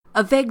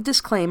A vague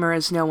disclaimer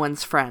is no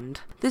one's friend.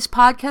 This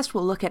podcast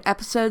will look at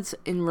episodes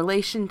in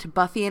relation to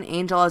Buffy and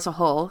Angel as a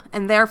whole,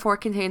 and therefore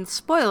contains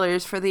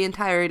spoilers for the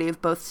entirety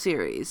of both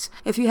series.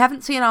 If you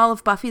haven't seen all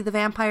of Buffy the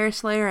Vampire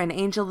Slayer and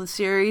Angel the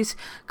series,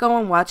 go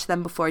and watch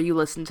them before you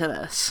listen to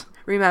this.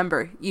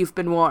 Remember, you've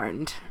been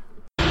warned.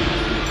 The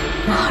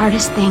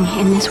hardest thing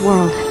in this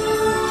world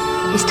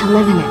is to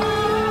live in it.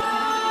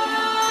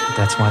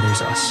 That's why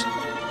there's us,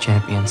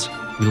 champions.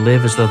 We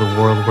live as though the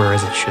world were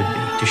as it should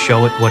be, to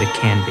show it what it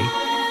can be.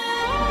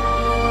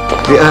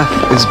 The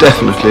Earth is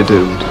definitely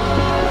doomed.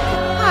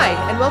 Hi,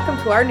 and welcome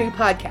to our new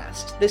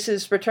podcast. This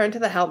is Return to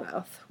the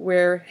Hellmouth.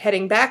 We're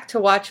heading back to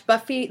watch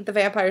Buffy the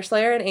Vampire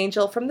Slayer and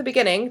Angel from the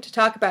beginning to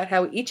talk about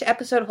how each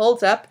episode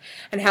holds up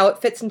and how it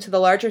fits into the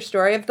larger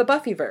story of the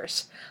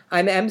Buffyverse.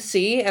 I'm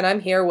MC, and I'm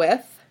here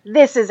with...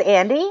 This is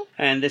Andy.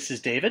 And this is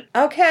David.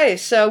 Okay,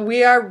 so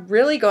we are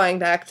really going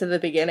back to the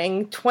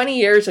beginning, 20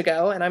 years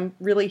ago, and I'm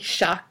really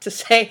shocked to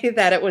say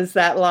that it was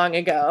that long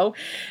ago.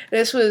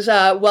 This was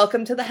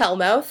Welcome to the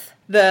Hellmouth,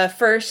 the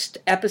first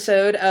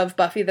episode of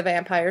Buffy the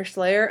Vampire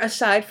Slayer,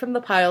 aside from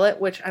the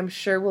pilot, which I'm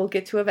sure we'll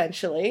get to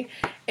eventually.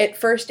 It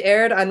first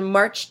aired on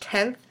March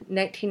 10th,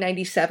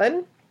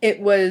 1997. It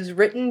was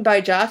written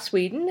by Joss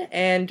Whedon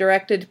and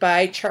directed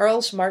by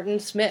Charles Martin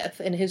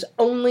Smith in his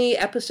only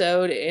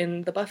episode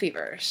in the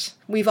Buffyverse.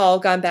 We've all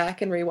gone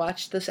back and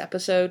rewatched this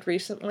episode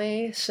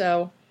recently,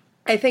 so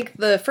I think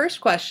the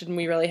first question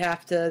we really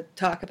have to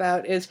talk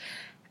about is,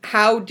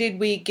 how did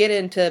we get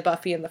into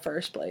Buffy in the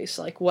first place?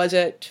 Like, was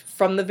it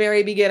from the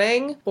very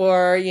beginning?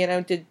 Or,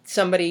 did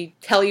somebody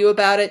tell you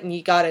about it and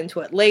you got into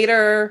it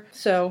later?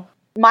 So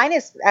mine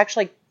is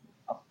actually...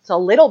 It's a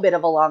little bit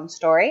of a long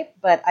story,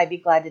 but I'd be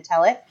glad to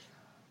tell it.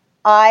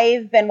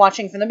 I've been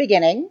watching from the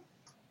beginning,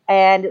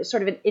 and it was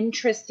sort of an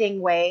interesting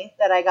way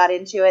that I got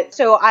into it.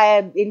 So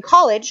in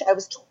college, I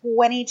was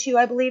 22,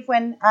 I believe,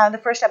 when the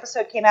first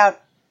episode came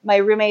out. My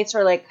roommates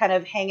were kind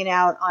of hanging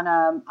out on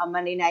a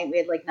Monday night. We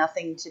had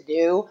nothing to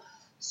do.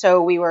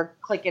 So we were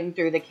clicking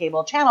through the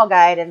cable channel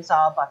guide and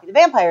saw Buffy the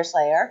Vampire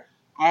Slayer.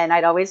 And I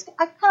kind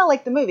of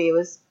liked the movie. It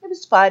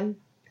was fun,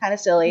 kind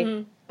of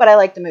silly, but I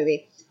liked the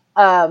movie.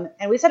 And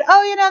we said,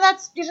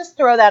 you just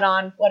throw that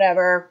on,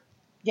 whatever,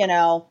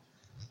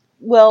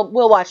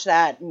 we'll watch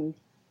that and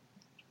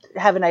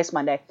have a nice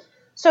Monday.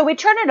 So we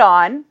turn it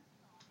on,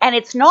 and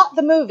it's not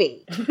the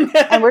movie.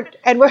 and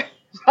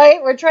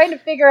we're trying to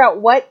figure out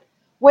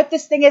what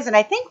this thing is. And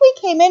I think we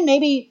came in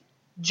maybe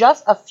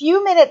just a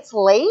few minutes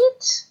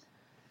late,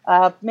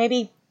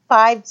 maybe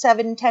 5,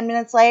 7, 10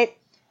 minutes late.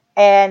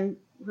 And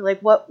we're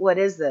like, what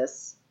is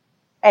this?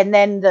 And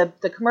then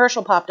the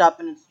commercial popped up,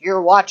 and it's,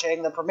 you're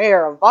watching the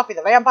premiere of Buffy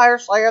the Vampire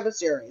Slayer, the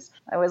series.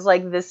 I was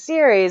like, the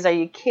series? Are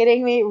you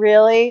kidding me?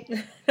 Really?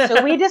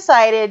 So we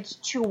decided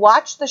to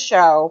watch the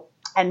show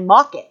and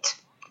mock it,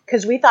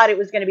 because we thought it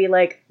was going to be,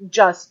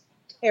 just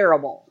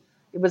terrible.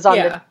 It was on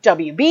the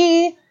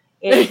WB.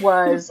 It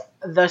was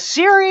the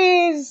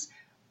series.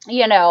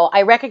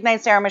 I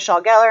recognize Sarah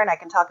Michelle Gellar, and I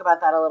can talk about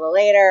that a little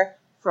later,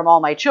 from All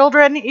My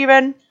Children,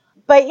 even.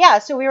 But yeah,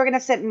 so we were going to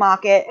sit and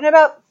mock it, and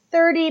about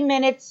 30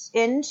 minutes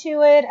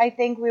into it, I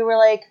think we were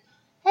like,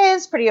 hey,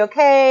 it's pretty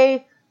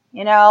okay.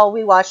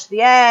 We watched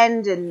the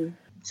end and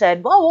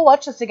said, well, we'll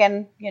watch this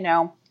again,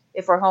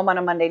 if we're home on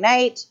a Monday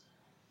night.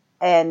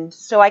 And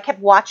so I kept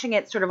watching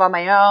it sort of on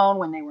my own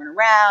when they weren't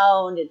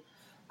around. And,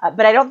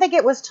 but I don't think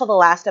it was till the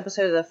last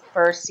episode of the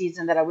first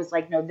season that I was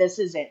like, no, this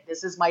is it.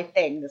 This is my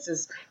thing. This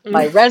is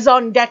my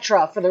raison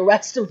d'etre for the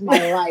rest of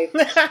my life.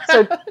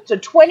 So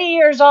 20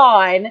 years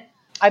on,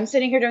 I'm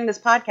sitting here doing this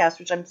podcast,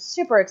 which I'm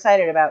super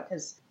excited about,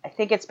 because I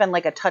think it's been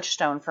a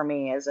touchstone for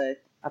me as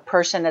a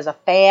person, as a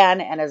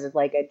fan, and as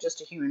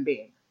just a human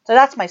being. So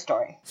that's my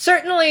story.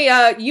 Certainly,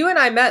 you and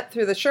I met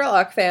through the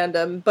Sherlock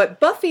fandom, but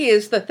Buffy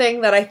is the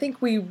thing that I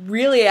think we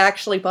really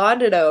actually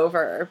bonded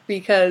over,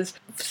 because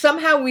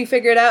somehow we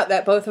figured out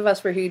that both of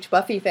us were huge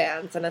Buffy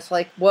fans, and it's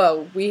like,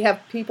 whoa, we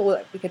have people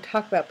that we could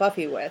talk about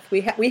Buffy with.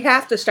 We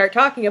have to start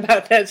talking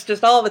about this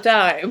just all the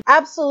time.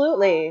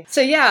 Absolutely.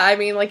 So yeah,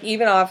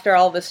 even after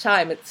all this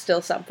time, it's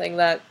still something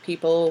that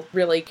people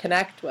really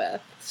connect with.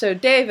 So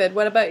David,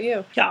 what about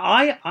you? Yeah,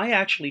 I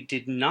actually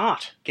did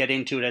not get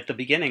into it at the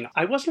beginning.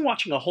 I wasn't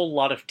watching a whole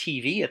lot of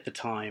TV at the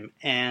time,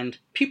 and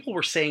people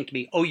were saying to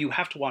me, oh, you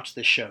have to watch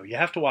this show. You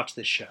have to watch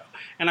this show.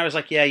 And I was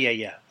like,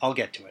 yeah, I'll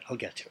get to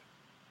it.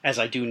 As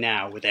I do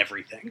now with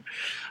everything.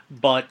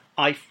 But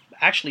I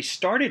actually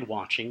started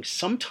watching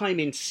sometime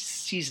in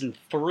season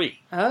 3.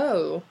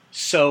 Oh.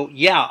 So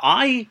yeah,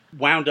 I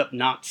wound up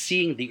not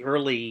seeing the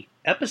early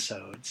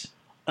episodes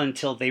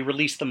until they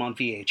released them on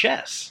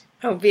VHS.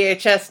 Oh,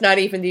 VHS, not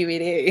even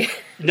DVD.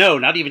 No,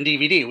 not even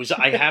DVD.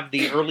 I have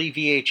the early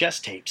VHS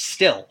tapes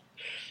still.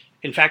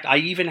 In fact, I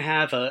even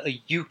have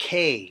a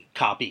UK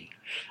copy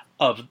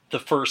of the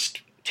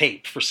first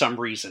tape for some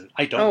reason.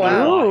 I don't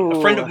know why.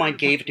 A friend of mine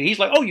gave it to me. He's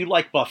like, oh, you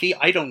like Buffy?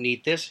 I don't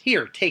need this.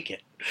 Here, take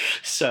it.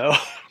 So,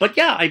 but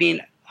yeah,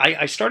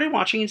 I started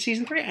watching in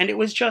season 3, and it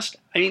was just,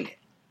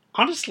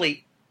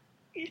 honestly,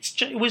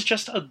 it was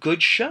just a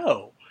good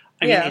show.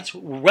 It's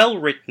well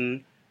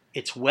written,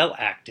 it's well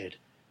acted,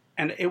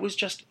 and it was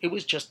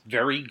just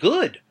very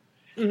good.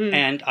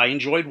 And I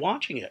enjoyed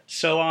watching it.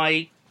 So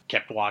I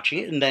kept watching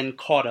it and then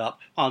caught up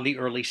on the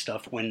early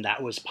stuff when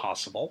that was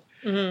possible,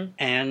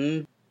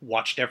 and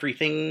watched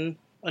everything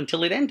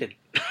until it ended.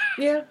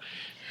 Yeah.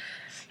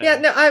 Yeah,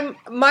 no,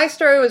 my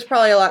story was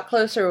probably a lot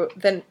closer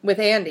than with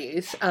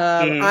Andy's.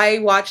 I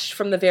watched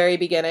from the very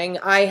beginning.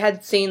 I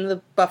had seen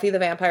the Buffy the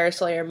Vampire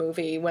Slayer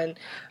movie when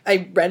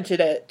I rented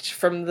it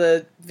from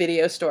the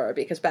video store,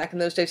 because back in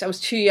those days I was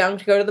too young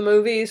to go to the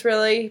movies,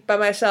 really, by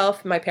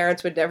myself. My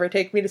parents would never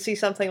take me to see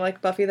something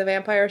like Buffy the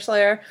Vampire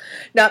Slayer.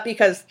 Not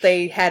because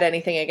they had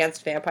anything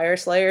against vampire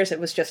slayers, it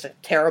was just a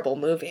terrible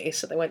movie,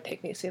 so they wouldn't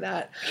take me to see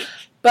that.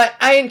 But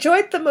I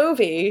enjoyed the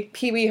movie.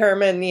 Pee Wee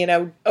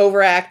Herman,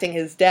 overacting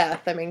his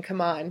death. I mean,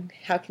 come on.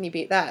 How can you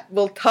beat that?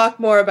 We'll talk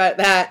more about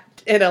that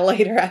in a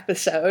later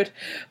episode.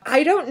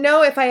 I don't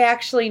know if I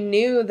actually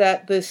knew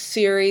that this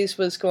series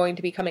was going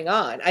to be coming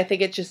on. I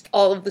think it just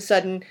all of a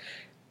sudden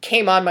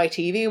came on my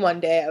TV one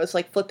day. I was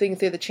like flipping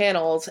through the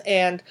channels,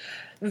 and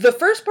the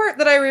first part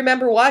that I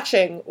remember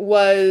watching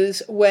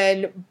was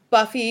when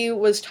Buffy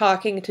was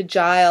talking to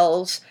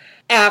Giles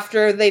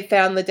after they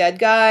found the dead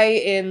guy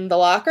in the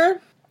locker.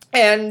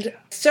 And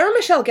Sarah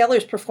Michelle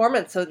Gellar's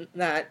performance in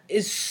that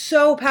is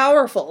so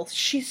powerful.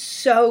 She's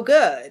so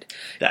good.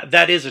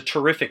 That is a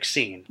terrific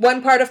scene.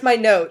 One part of my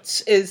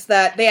notes is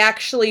that they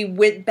actually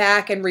went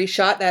back and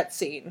reshot that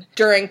scene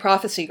during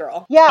Prophecy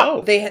Girl. Yeah.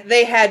 Oh.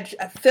 They had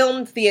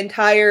filmed the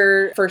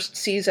entire first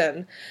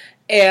season,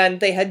 and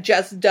they had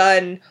just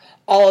done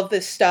all of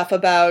this stuff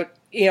about,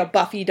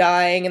 Buffy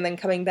dying and then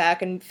coming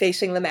back and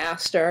facing the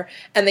Master.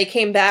 And they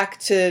came back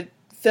to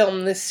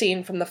film this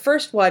scene from the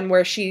first one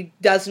where she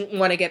doesn't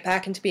want to get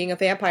back into being a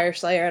vampire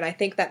slayer, and I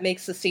think that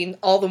makes the scene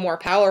all the more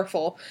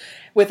powerful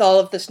with all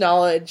of this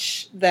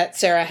knowledge that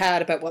Sarah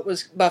had about what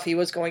Buffy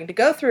was going to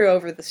go through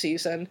over the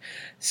season.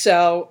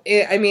 So,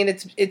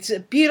 it's a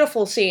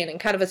beautiful scene, and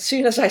kind of as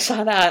soon as I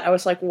saw that, I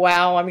was like,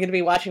 wow, I'm going to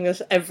be watching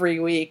this every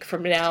week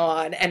from now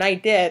on, and I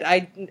did.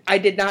 I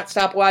did not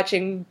stop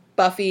watching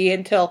Buffy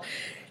until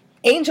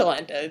Angel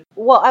ended.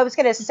 Well, I was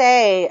going to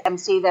say,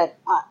 MC, that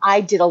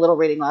I did a little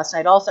reading last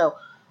night also.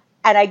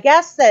 And I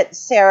guess that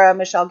Sarah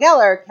Michelle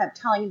Gellar kept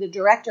telling the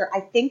director,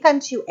 I think I'm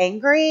too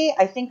angry.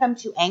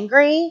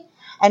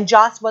 And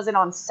Joss wasn't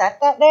on set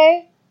that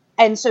day.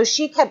 And so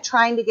she kept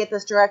trying to get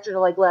this director to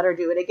let her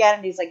do it again.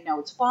 And he's like, no,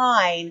 it's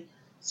fine.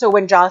 So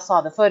when Joss saw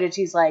the footage,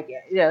 he's like,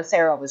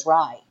 Sarah was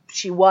right.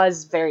 She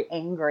was very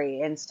angry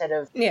instead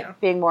of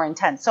being more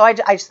intense. So I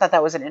just thought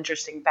that was an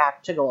interesting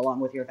fact to go along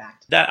with your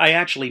fact. That I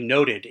actually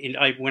noted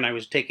when I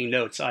was taking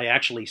notes. I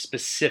actually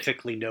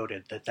specifically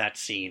noted that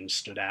scene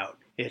stood out.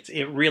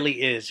 It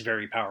really is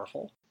very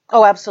powerful.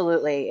 Oh,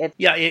 absolutely.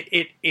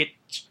 It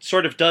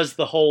sort of does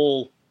the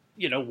whole.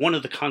 One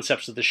of the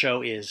concepts of the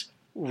show is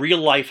real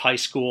life high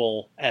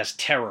school as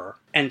terror,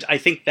 and I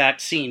think that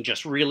scene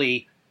just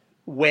really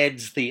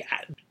weds the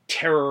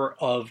terror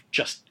of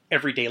just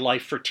everyday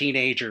life for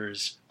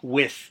teenagers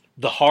with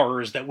the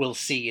horrors that we'll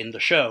see in the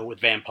show with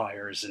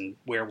vampires and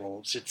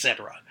werewolves,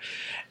 etc.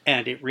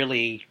 And it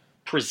really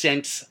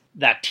presents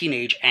that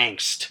teenage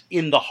angst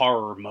in the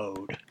horror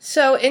mode.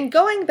 So in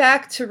going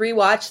back to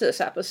rewatch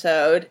this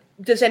episode,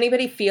 does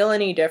anybody feel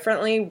any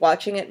differently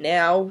watching it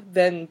now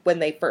than when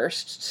they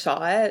first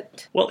saw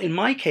it? Well, in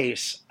my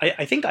case,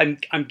 I think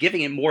I'm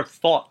giving it more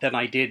thought than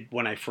I did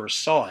when I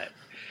first saw it.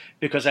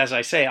 Because as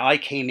I say, I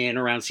came in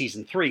around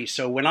season 3.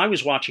 So when I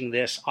was watching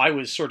this, I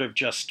was sort of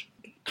just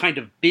kind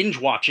of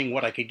binge watching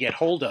what I could get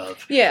hold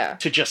of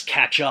to just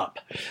catch up.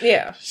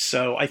 Yeah.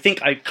 So I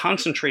think I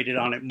concentrated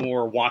on it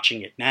more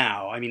watching it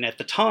now. I mean, at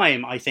the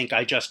time, I think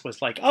I just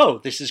was like, oh,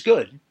 this is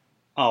good.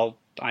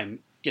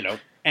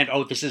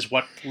 This is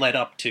what led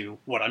up to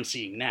what I'm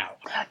seeing now.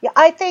 Yeah,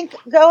 I think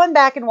going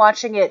back and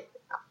watching it,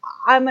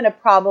 I'm going to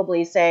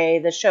probably say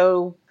the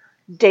show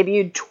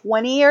debuted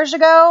 20 years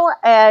ago,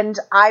 and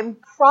I'm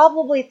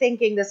probably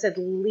thinking this at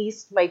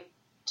least my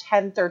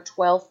 10th or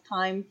 12th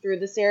time through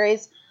the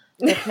series,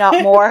 if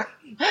not more.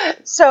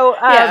 So,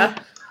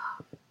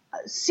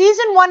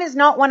 season 1 is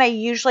not one I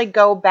usually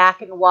go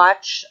back and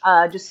watch,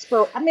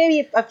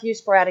 maybe a few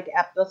sporadic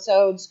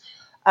episodes,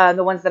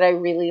 the ones that I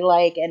really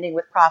like, ending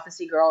with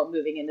Prophecy Girl and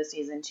moving into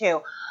season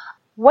 2.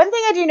 One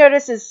thing I do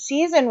notice is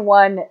season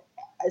 1,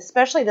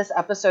 especially this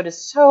episode, is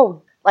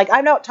so,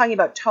 I'm not talking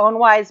about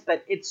tone-wise,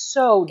 but it's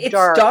so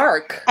dark. It's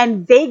dark.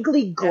 And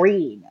vaguely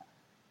green.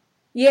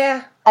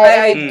 Yeah,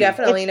 I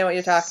definitely know what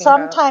you're talking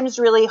about. Sometimes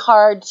really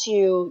hard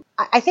to...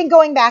 I think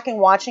going back and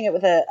watching it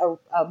with a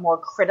more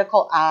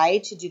critical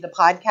eye to do the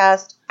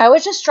podcast, I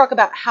was just struck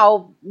about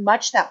how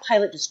much that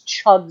pilot just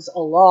chugs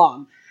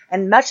along.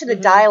 And much of the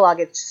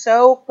dialogue, it's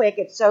so quick,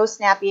 it's so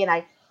snappy, and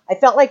I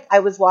felt like I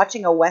was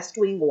watching a West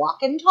Wing walk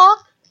and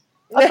talk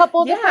a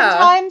couple different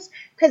times,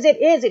 because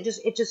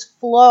it just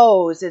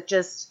flows.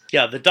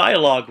 The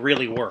dialogue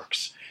really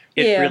works.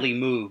 It really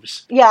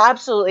moves. Yeah,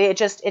 absolutely. It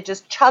just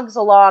chugs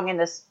along in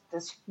this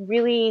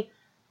really,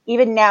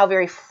 even now,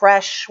 very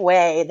fresh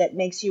way that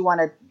makes you want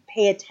to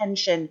pay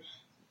attention,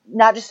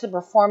 not just the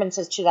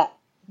performances, to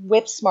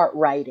whip-smart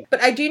writing.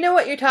 But I do know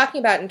what you're talking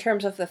about in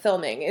terms of the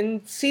filming.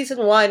 In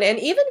season 1, and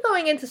even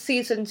going into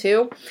season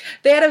 2,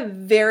 they had a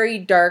very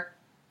dark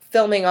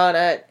filming on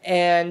it,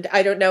 and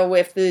I don't know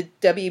if the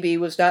WB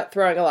was not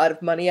throwing a lot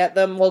of money at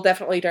them. Well,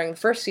 definitely during the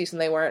first season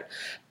they weren't.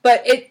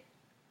 But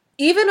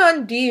even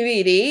on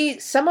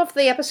DVD, some of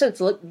the episodes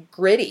look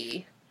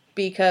gritty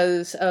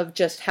because of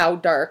just how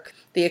dark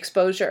the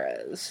exposure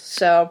is.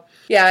 So,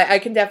 yeah, I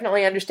can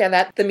definitely understand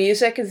that. The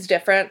music is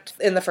different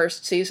in the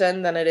first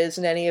season than it is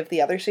in any of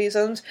the other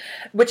seasons,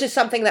 which is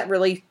something that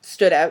really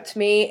stood out to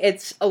me.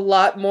 It's a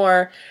lot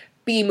more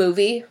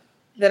B-movie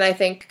than I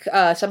think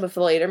some of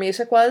the later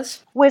music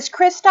was. Was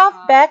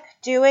Christoph Beck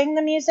doing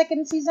the music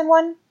in season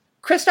 1?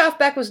 Christoph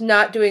Beck was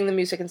not doing the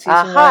music in season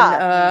 1.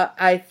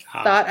 I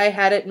thought I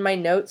had it in my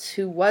notes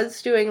who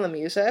was doing the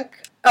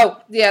music.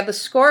 Oh, yeah, the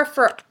score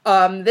for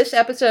this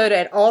episode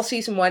and all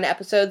season 1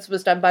 episodes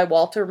was done by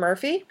Walter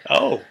Murphy.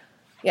 Oh.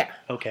 Yeah.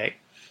 Okay.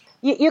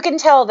 You can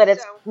tell that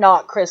it's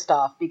not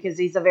Christoph because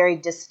he's a very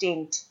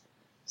distinct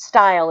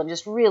style and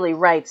just really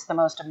writes the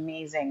most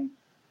amazing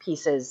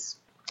pieces.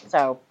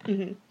 So,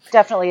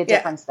 definitely a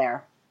difference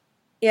there.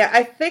 Yeah,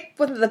 I think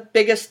one of the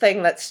biggest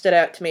thing that stood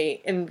out to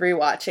me in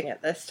rewatching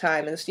it this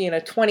time is,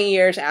 20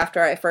 years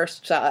after I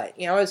first saw it.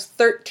 I was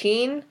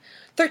 13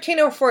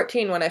 or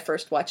 14 when I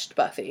first watched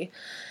Buffy.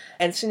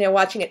 And so,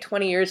 watching it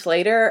 20 years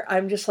later,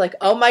 I'm just like,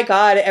 oh my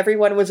god,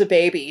 everyone was a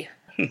baby.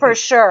 For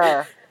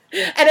sure.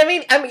 And I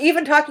mean, I'm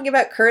even talking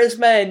about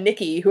Charisma and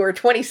Nikki, who are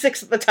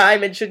 26 at the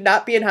time and should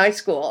not be in high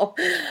school.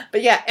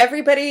 But yeah,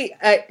 everybody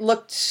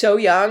looked so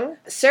young.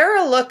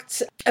 Sarah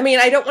looked,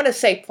 I don't want to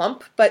say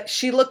plump, but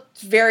she looked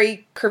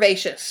very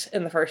curvaceous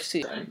in the first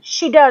season.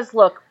 She does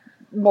look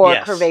more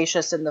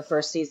curvaceous in the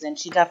first season.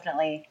 She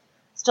definitely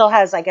still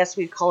has, I guess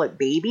we'd call it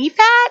baby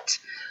fat.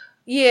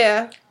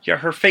 Yeah. Yeah,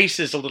 her face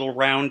is a little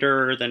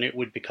rounder than it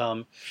would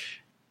become.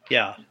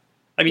 Yeah.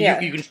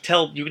 You can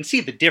tell, you can see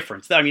the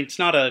difference. It's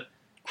not a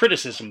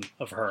criticism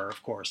of her,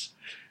 of course.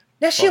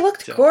 Yeah, she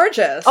looked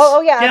gorgeous.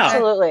 Oh yeah,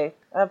 absolutely.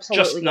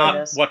 Absolutely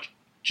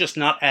just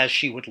not as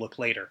she would look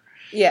later.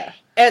 Yeah.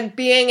 And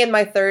being in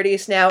my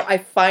 30s now, I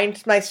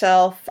find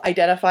myself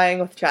identifying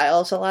with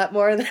Giles a lot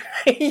more than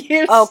I used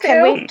to. Oh,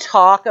 can we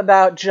talk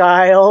about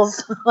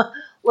Giles?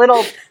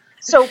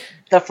 So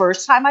the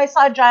first time I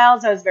saw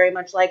Giles, I was very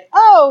much like,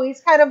 oh,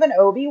 he's kind of an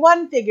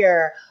Obi-Wan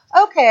figure.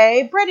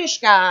 Okay, British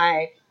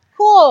guy.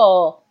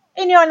 Cool.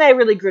 And, and I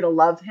really grew to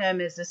love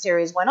him as the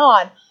series went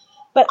on.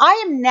 But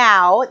I am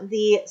now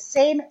the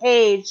same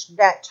age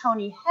that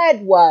Tony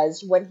Head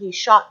was when he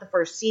shot the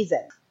first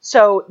season.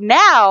 So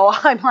now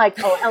I'm like,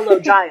 oh, hello,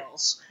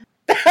 Giles.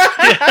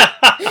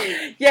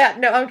 Yeah,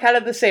 no, I'm kind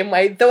of the same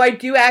way. Though I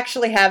do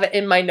actually have it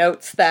in my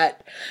notes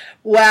that,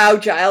 wow,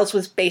 Giles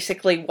was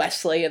basically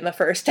Wesley in the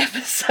first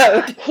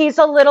episode. He's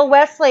a little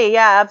Wesley,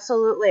 yeah,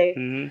 absolutely.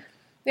 Mm-hmm.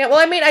 Yeah,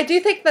 well, I do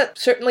think that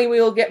certainly we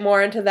will get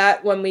more into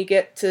that when we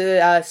get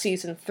to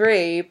season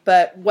 3,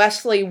 but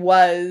Wesley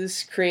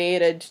was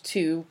created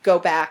to go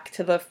back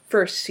to the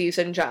first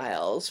season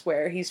Giles,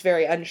 where he's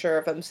very unsure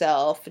of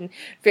himself and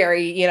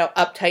very,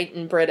 uptight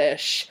and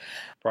British.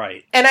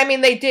 Right.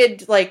 And they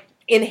did,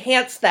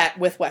 enhance that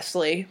with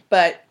Wesley,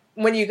 but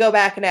when you go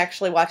back and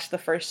actually watch the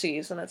first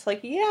season, it's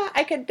like, yeah,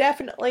 I could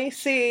definitely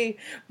see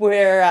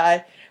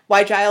why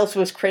Giles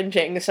was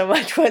cringing so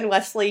much when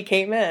Wesley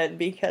came in,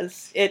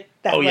 because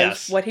that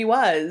was what he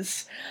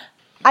was.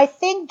 I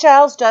think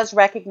Giles does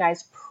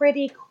recognize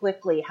pretty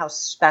quickly how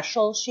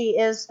special she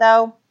is,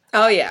 though.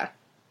 Oh, yeah.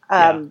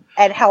 And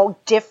how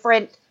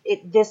different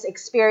this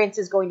experience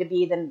is going to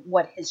be than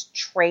what his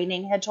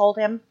training had told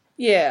him.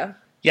 Yeah.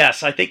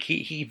 Yes, I think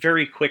he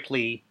very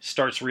quickly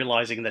starts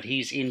realizing that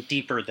he's in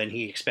deeper than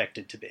he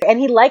expected to be. And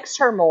he likes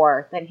her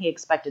more than he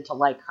expected to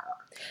like her.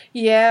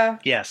 Yeah.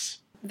 Yes.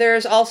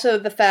 There's also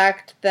the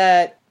fact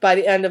that by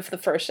the end of the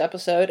first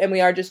episode, and we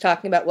are just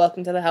talking about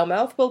Welcome to the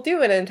Hellmouth, we'll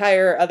do an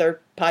entire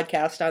other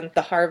podcast on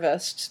The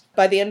Harvest.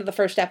 By the end of the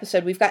first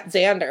episode, we've got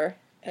Xander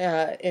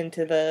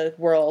into the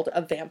world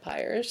of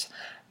vampires.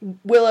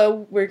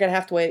 Willow, we're going to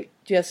have to wait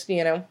just,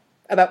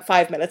 about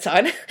 5 minutes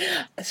on.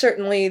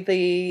 Certainly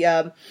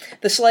the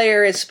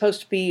Slayer is supposed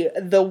to be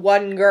the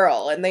one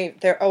girl, and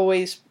they're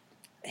always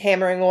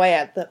hammering away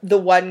at the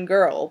one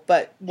girl,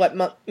 but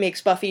what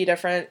makes Buffy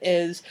different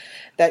is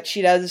that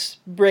she does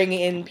bring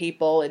in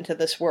people into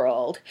this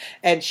world,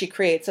 and she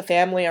creates a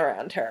family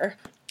around her.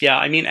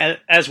 Yeah,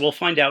 as we'll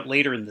find out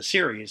later in the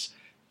series,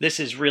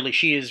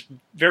 she is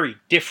very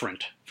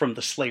different from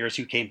the Slayers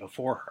who came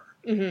before her.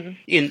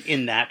 Mm-hmm.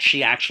 In that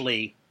she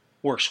actually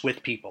works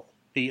with people.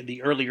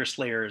 The earlier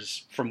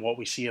Slayers, from what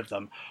we see of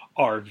them,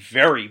 are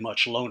very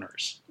much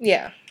loners.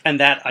 Yeah. And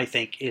that, I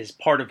think, is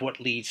part of what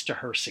leads to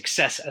her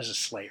success as a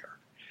Slayer,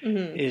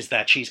 is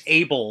that she's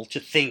able to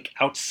think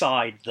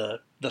outside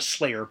the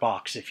Slayer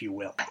box, if you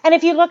will. And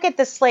if you look at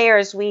the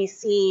Slayers we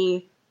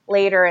see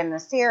later in the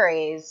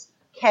series,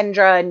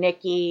 Kendra,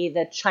 Nikki,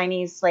 the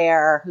Chinese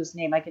Slayer, whose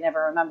name I can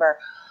never remember,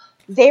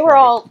 they were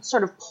all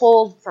sort of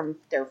pulled from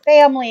their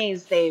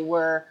families. They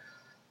were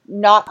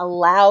not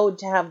allowed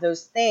to have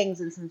those things.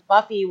 And since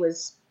Buffy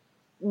was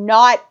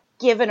not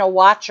given a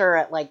watcher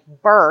at like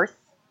birth,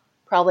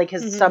 probably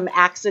because some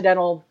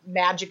accidental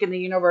magic in the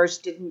universe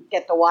didn't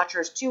get the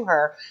watchers to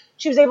her.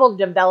 She was able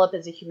to develop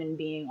as a human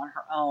being on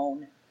her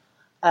own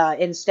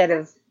instead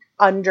of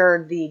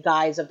under the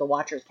guise of the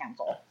Watchers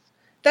Council.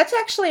 That's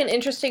actually an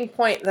interesting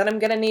point that I'm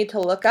going to need to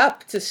look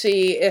up to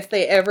see if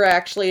they ever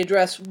actually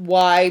address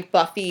why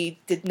Buffy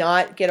did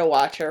not get a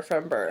Watcher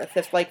from birth.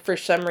 If, like, for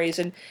some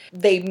reason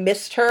they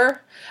missed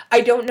her. I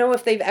don't know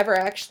if they've ever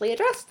actually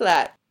addressed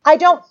that. I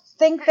don't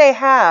think they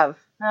have.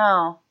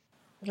 No.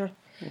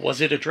 Was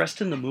it addressed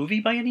in the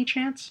movie by any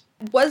chance?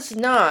 Was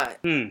not.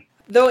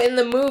 Though in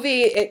the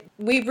movie,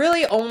 we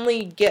really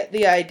only get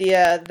the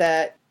idea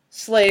that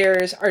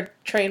Slayers are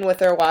trained with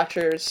their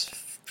Watchers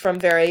from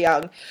very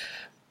young.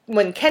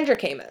 When Kendra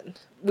came in,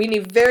 we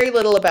knew very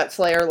little about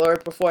Slayer lore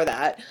before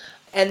that.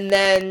 And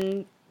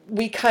then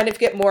we kind of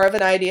get more of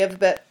an idea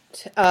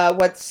of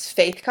once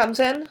Faith comes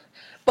in.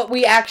 But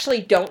we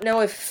actually don't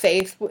know if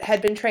Faith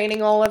had been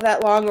training all of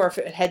that long or if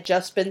it had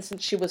just been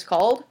since she was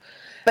called.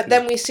 But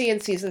then we see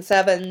in season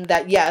 7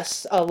 that,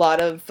 yes, a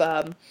lot of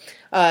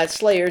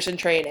Slayers in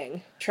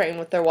training train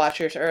with their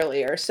Watchers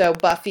earlier. So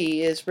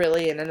Buffy is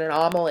really an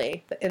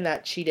anomaly in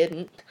that she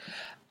didn't.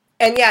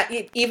 And yeah,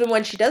 even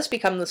when she does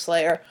become the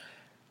Slayer,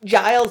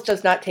 Giles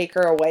does not take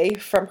her away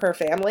from her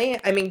family.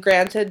 I mean,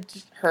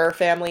 granted, her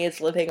family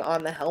is living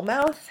on the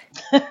Hellmouth.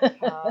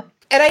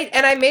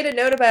 And I made a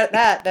note about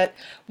that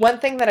one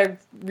thing that I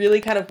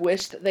really kind of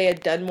wish that they had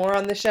done more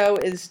on the show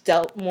is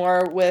dealt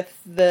more with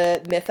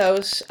the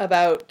mythos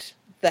about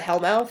the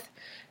Hellmouth.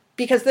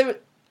 Because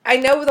I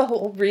know the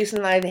whole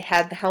reason that they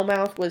had the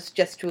Hellmouth was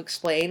just to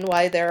explain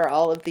why there are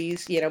all of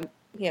these,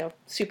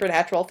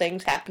 supernatural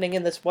things happening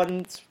in this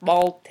one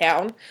small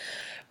town.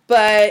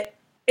 But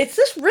it's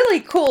this really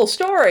cool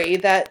story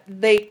that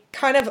they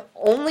kind of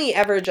only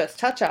ever just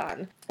touch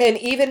on. And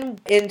even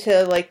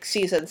into, like,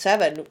 season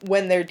 7,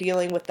 when they're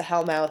dealing with the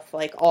Hellmouth,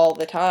 like, all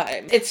the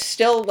time, it's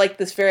still, like,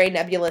 this very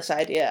nebulous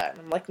idea. And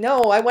I'm like, no,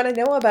 I want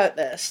to know about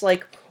this.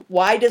 Like,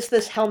 why does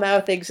this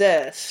Hellmouth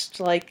exist?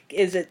 Like,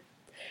 is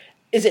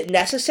it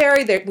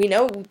necessary? We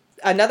know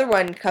another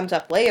one comes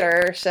up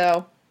later,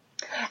 so...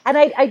 And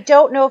I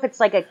don't know if it's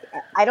like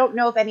I don't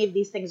know if any of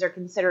these things are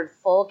considered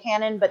full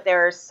canon, but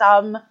there are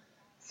some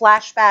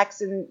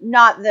flashbacks, and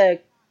not the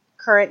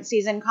current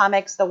season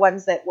comics, the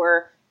ones that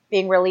were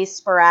being released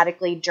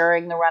sporadically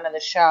during the run of the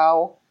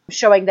show,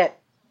 showing that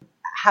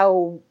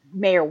how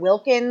Mayor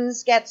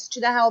Wilkins gets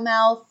to the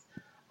Hellmouth.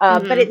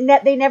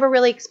 But they never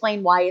really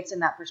explain why it's in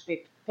that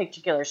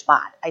particular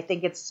spot. I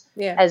think it's,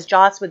 as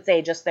Joss would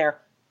say, just their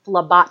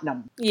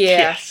phlebotomy.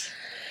 Yes.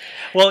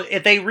 Well,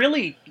 they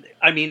really,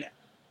 I mean,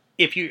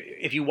 if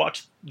you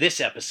watch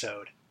this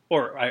episode,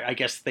 or I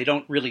guess they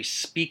don't really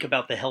speak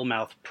about the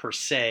Hellmouth per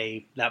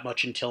se that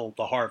much until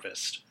the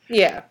harvest.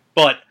 Yeah.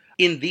 But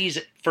in these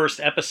first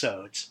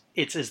episodes,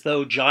 it's as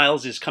though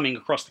Giles is coming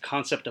across the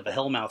concept of a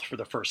Hellmouth for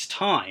the first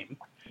time,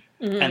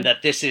 and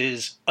that this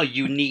is a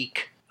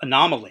unique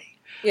anomaly.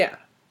 Yeah.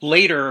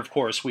 Later, of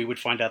course, we would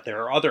find out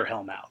there are other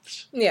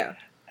Hellmouths. Yeah.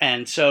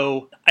 And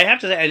so I have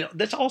to say, and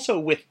that's also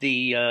with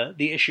the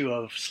issue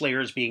of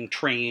Slayers being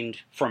trained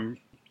from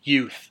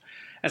youth.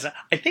 As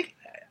I think,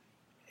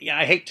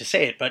 I hate to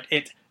say it, but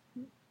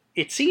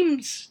it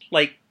seems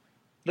like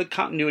the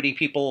continuity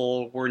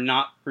people were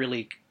not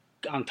really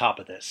on top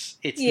of this.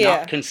 It's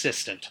not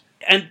consistent.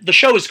 And the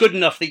show is good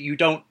enough that you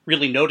don't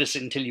really notice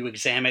it until you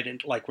examine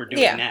it like we're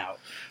doing now.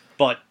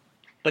 But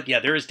yeah,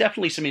 there is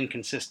definitely some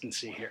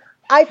inconsistency here.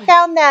 I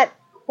found that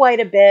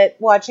quite a bit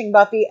watching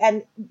Buffy,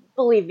 and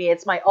believe me,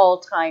 it's my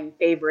all-time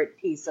favorite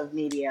piece of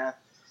media.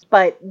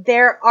 But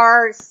there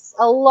are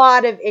a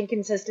lot of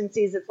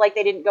inconsistencies. It's like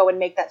they didn't go and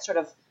make that sort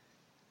of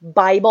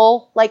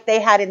Bible like they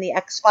had in the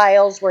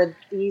X-Files, where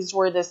these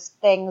were the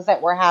things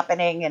that were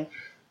happening, and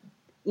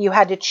you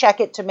had to check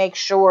it to make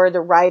sure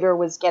the writer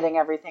was getting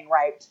everything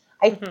right.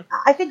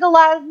 I think a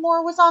lot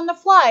more was on the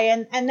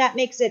fly, and that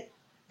makes it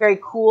very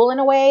cool in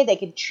a way. They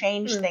could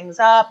change things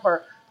up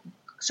or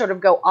sort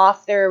of go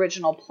off their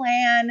original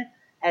plan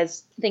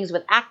as things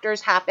with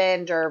actors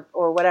happened or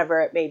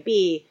whatever it may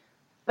be.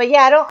 But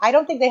yeah, I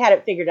don't think they had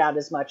it figured out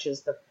as much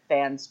as the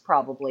fans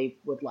probably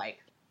would like.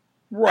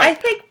 Right. I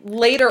think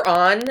later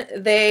on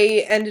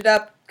they ended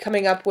up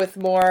coming up with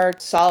more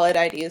solid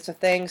ideas of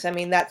things. I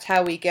mean, that's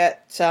how we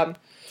get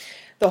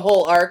the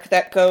whole arc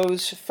that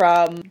goes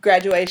from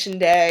graduation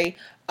day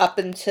up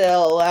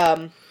until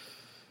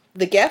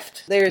the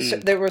gift.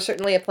 There was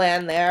certainly a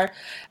plan there.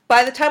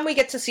 By the time we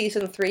get to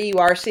season 3, you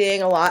are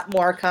seeing a lot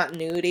more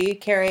continuity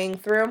carrying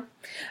through.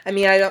 I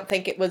mean, I don't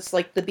think it was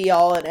like the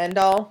be-all and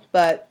end-all,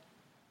 but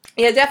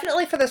yeah,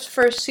 definitely for this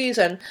first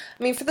season.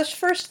 I mean, for this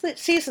first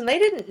season, they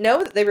didn't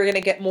know that they were going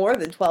to get more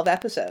than 12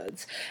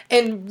 episodes.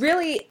 And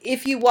really,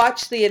 if you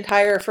watch the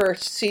entire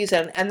first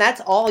season, and that's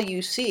all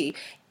you see,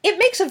 it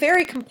makes a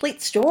very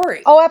complete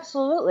story. Oh,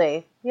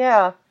 absolutely.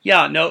 Yeah.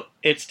 Yeah, no,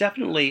 it's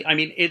definitely, I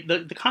mean,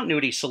 the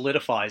continuity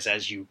solidifies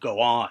as you go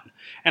on.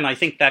 And I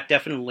think that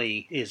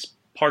definitely is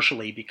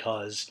partially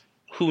because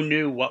who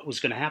knew what was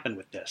going to happen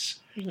with this?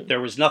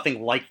 There was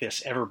nothing like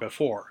this ever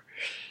before.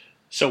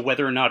 So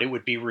whether or not it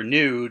would be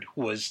renewed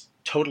was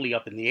totally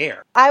up in the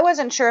air. I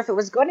wasn't sure if it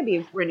was going to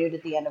be renewed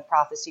at the end of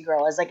Prophecy Girl.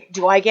 I was like,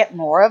 do I get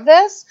more of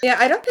this? Yeah,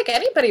 I don't think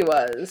anybody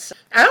was.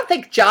 I don't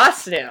think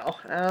Joss knew.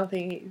 I don't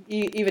think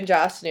even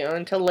Joss knew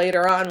until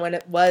later on when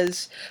it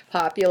was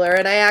popular.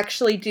 And I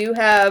actually do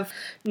have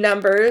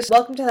numbers.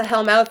 Welcome to the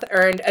Hellmouth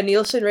earned a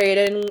Nielsen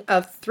rating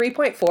of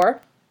 3.4,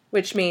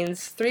 which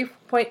means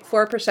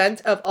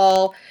 3.4% of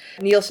all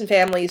Nielsen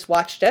families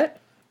watched it.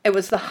 It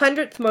was the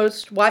 100th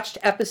most watched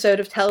episode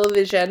of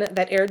television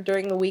that aired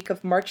during the week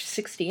of March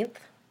 16th.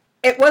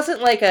 It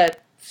wasn't like a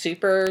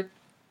super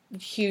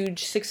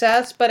huge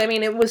success, but I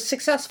mean, it was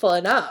successful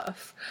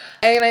enough.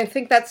 And I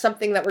think that's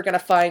something that we're going to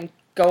find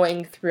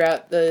going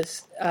throughout the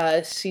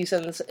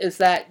seasons, is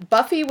that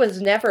Buffy was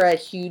never a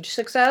huge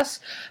success,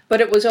 but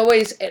it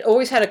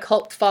always had a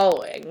cult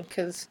following.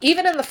 Because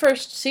even in the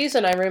first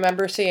season, I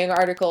remember seeing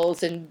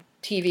articles in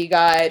TV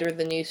Guide or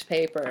the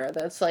newspaper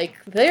that's like,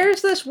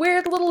 there's this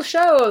weird little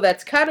show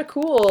that's kind of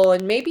cool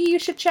and maybe you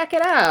should check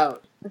it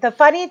out. The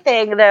funny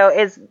thing, though,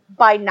 is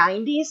by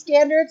 90s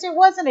standards, it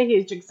wasn't a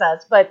huge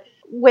success, but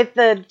with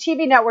the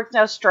TV networks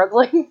now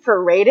struggling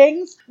for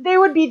ratings, they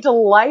would be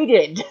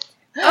delighted.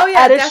 Oh, yeah,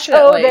 at a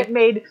definitely. show that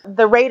made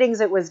the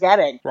ratings it was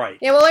getting. Right.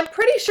 Yeah, well, I'm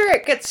pretty sure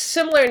it gets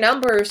similar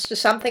numbers to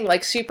something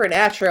like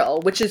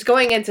Supernatural, which is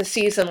going into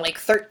season like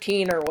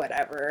 13 or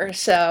whatever.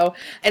 So,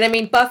 and I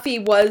mean, Buffy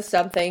was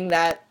something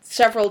that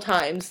several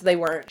times they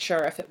weren't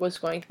sure if it was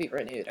going to be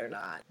renewed or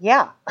not.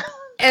 Yeah.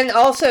 And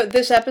also,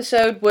 this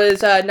episode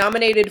was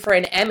nominated for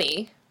an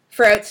Emmy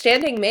for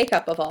outstanding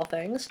makeup, of all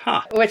things.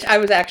 Huh. Which I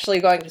was actually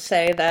going to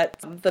say that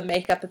the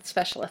makeup and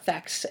special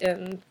effects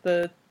in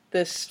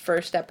this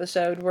first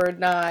episode were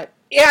not...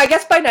 Yeah, I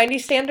guess by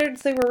 90s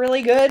standards they were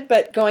really good,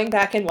 but going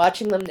back and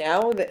watching them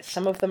now,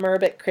 some of them are a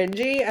bit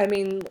cringy. I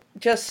mean,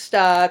 just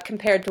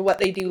compared to what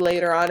they do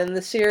later on in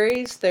the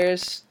series,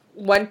 there's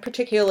one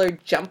particular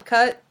jump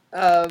cut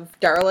of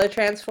Darla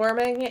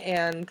transforming,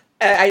 and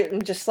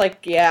I'm just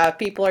like, yeah,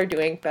 people are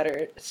doing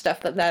better stuff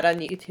than that on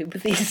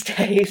YouTube these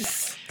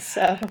days.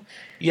 So...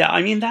 Yeah,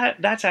 I mean,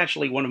 that's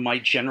actually one of my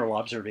general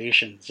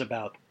observations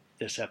about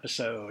this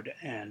episode,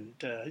 and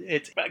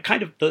it's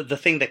kind of the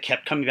thing that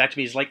kept coming back to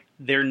me is like,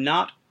 they're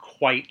not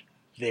quite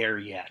there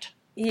yet.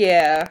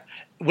 Yeah.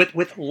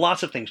 With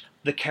lots of things.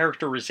 The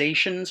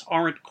characterizations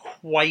aren't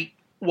quite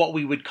what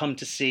we would come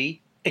to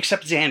see,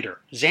 except Xander.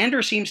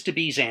 Xander seems to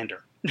be Xander.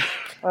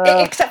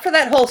 Except for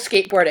that whole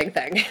skateboarding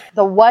thing.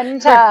 The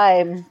one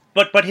time.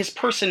 But his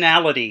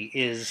personality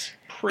is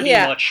pretty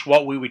much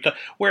what we would...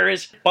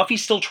 Whereas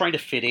Buffy's still trying to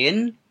fit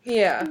in.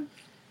 Yeah.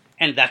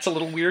 And that's a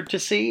little weird to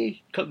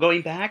see,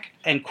 going back.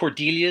 And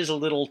Cordelia's a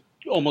little,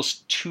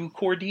 almost too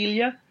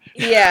Cordelia.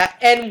 Yeah,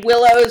 and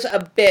Willow's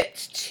a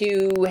bit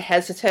too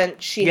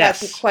hesitant. She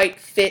hasn't quite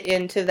fit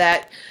into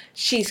that.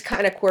 She's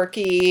kind of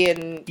quirky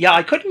and... Yeah,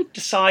 I couldn't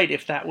decide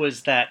if that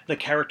was that the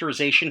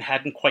characterization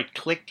hadn't quite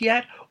clicked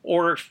yet,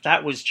 or if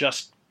that was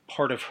just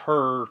part of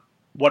her,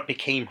 what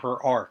became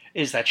her arc,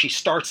 is that she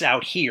starts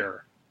out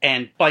here,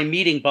 and by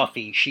meeting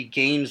Buffy, she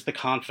gains the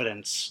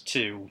confidence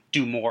to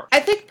do more. I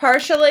think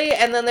partially,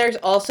 and then there's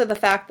also the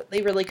fact that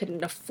they really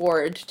couldn't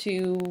afford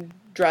to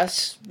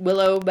dress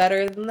Willow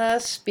better than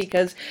this,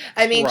 because,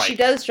 I mean, she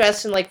does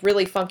dress in, like,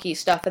 really funky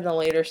stuff in the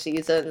later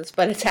seasons,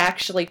 but it's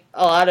actually,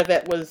 a lot of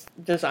it was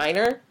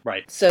designer.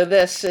 Right. So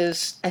this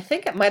is, I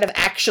think it might have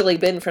actually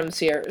been from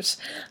Sears.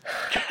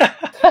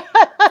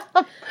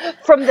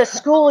 From the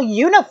school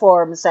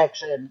uniform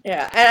section.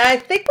 Yeah, and I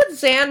think with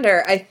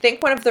Xander, I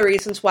think one of the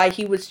reasons why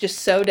he was just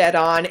so dead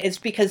on is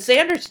because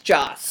Xander's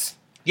Joss.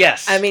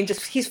 Yes. I mean,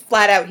 just he's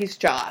flat out, he's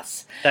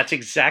Joss. That's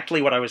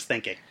exactly what I was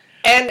thinking.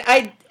 And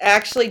I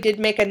actually did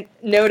make a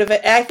note of it,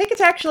 and I think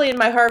it's actually in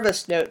my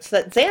Harvest notes,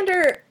 that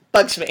Xander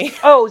bugs me.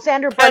 Oh,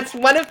 Xander bugs That's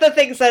one of the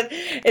things that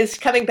is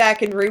coming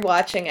back and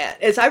rewatching it,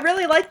 is I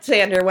really liked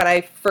Xander when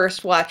I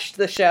first watched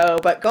the show,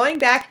 but going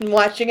back and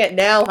watching it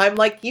now, I'm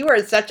like, you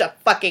are such a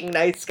fucking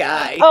nice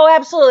guy. Oh,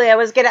 absolutely.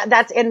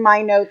 That's in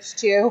my notes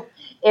too,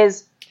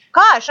 is,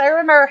 gosh, I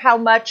remember how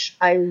much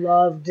I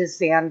loved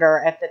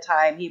Xander at the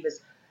time. He was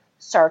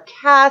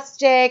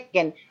sarcastic,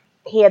 and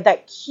he had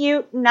that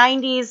cute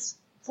 90s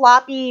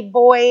floppy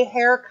boy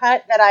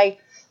haircut that I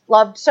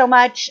loved so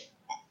much.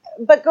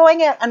 But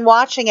going out and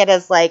watching it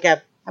as like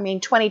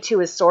 22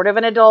 is sort of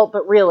an adult,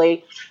 but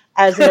really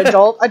as an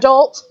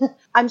adult,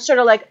 I'm sort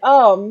of like,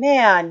 oh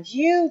man,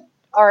 you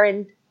are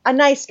a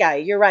nice guy.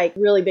 You're right.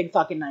 Really big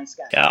fucking nice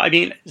guy. Yeah, I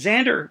mean,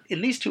 Xander,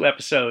 in these two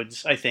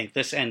episodes, I think,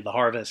 this and The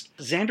Harvest,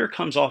 Xander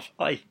comes off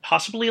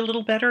possibly a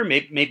little better.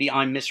 Maybe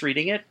I'm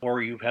misreading it,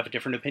 or you have a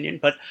different opinion,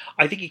 but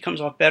I think he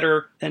comes off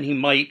better than he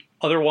might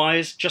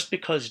otherwise, just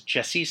because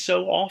Jesse's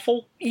so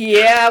awful.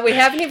 Yeah, we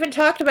haven't even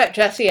talked about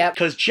Jesse yet.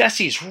 Because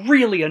Jesse's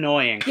really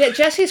annoying. Yeah,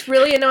 Jesse's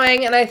really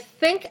annoying, and I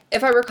think,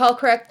 if I recall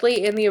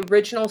correctly, in the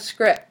original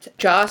script,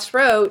 Joss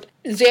wrote,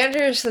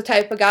 Xander's the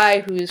type of guy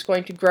who's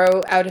going to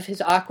grow out of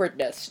his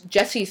awkwardness.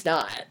 Jesse's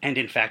not. And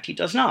in fact, he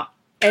does not.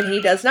 And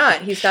he does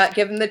not. He's not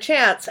given the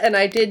chance. And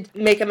I did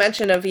make a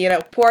mention of,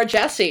 poor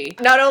Jesse.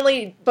 Not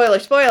only,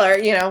 spoiler,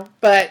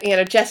 but,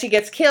 Jesse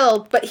gets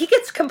killed, but he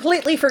gets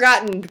completely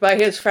forgotten by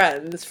his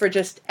friends for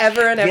just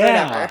ever and ever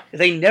and ever.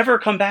 They never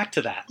come back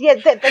to that. Yeah,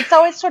 that's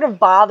always sort of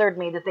bothered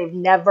me that they've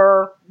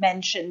never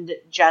mentioned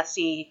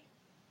Jesse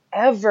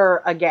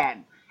ever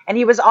again. And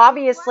he was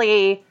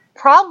obviously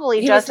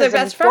probably just as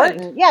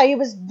important. Friend. Yeah, he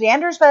was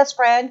Xander's best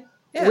friend.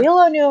 Yeah.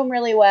 Willow knew him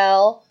really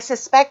well. I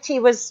suspect he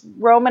was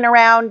roaming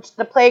around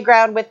the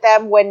playground with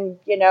them when,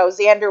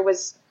 Xander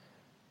was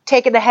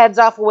taking the heads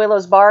off of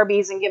Willow's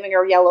Barbies and giving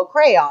her yellow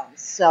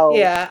crayons. So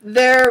yeah,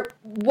 there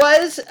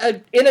was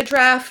in a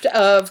draft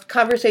of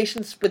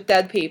Conversations with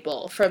Dead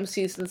People from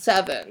season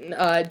 7.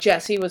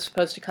 Jesse was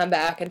supposed to come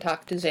back and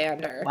talk to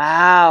Xander.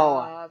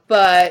 Wow.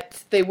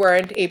 But they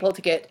weren't able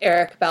to get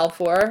Eric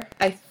Balfour.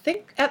 I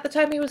think at the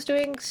time he was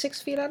doing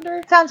 6 Feet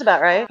Under. Sounds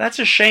about right. That's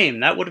a shame.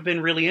 That would have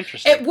been really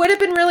interesting. It would have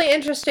been really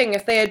interesting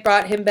if they had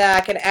brought him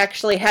back and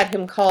actually had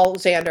him call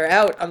Xander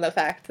out on the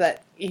fact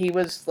that he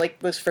was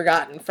this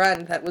forgotten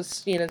friend that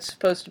was,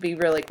 supposed to be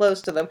really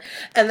close to them.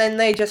 And then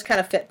they just kind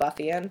of fit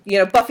Buffy in.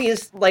 Buffy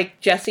is like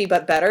Jesse,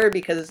 but better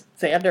because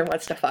Xander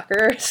wants to fuck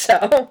her,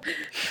 so.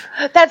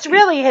 That's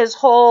really his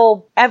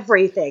whole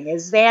everything,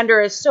 is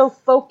Xander is so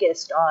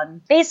focused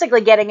on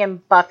basically getting in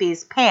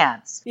Buffy's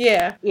pants.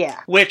 Yeah. Yeah.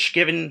 Which,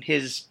 given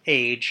his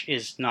age,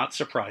 is not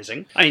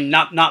surprising. I mean,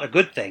 not a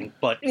good thing,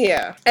 but.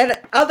 Yeah. And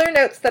other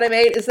notes that I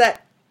made is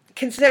that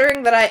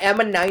considering that I am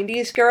a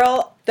 90s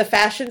girl, the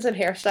fashions and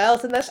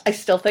hairstyles in this, I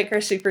still think are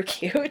super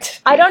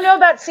cute. I don't know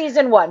about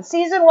season 1.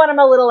 Season 1, I'm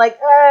a little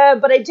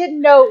but I did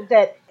note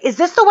that, is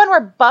this the one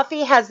where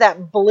Buffy has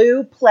that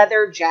blue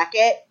pleather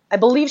jacket? I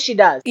believe she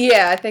does.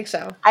 Yeah, I think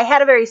so. I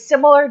had a very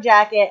similar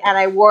jacket, and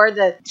I wore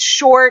the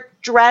short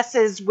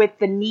dresses with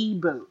the knee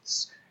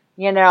boots.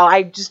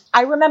 I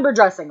remember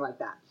dressing like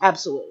that.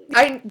 Absolutely.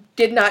 I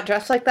did not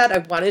dress like that. I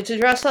wanted to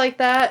dress like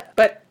that,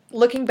 but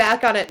looking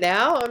back on it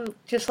now, I'm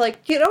just like,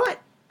 you know what?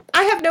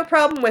 I have no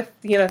problem with,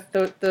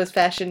 those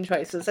fashion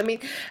choices. I mean,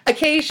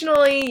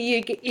 occasionally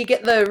you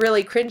get the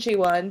really cringy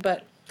one,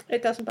 but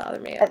it doesn't bother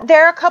me at all.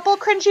 There are a couple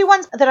cringy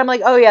ones that I'm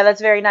like, oh yeah,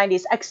 that's very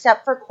 90s,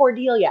 except for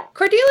Cordelia.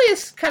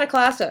 Cordelia's kind of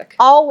classic.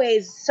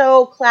 Always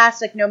so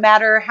classic, no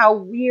matter how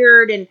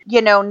weird and,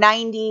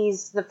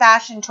 90s the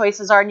fashion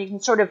choices are, and you can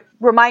sort of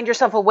remind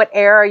yourself of what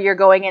era you're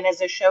going in as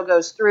the show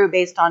goes through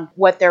based on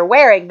what they're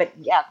wearing. But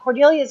yeah,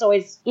 Cordelia is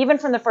always, even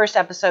from the first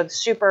episode,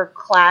 super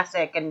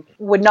classic and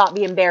would not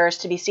be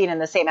embarrassed to be seen in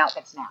the same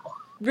outfits now.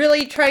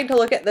 Really trying to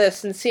look at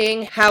this and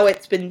seeing how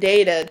it's been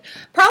dated.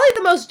 Probably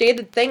the most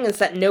dated thing is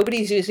that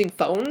nobody's using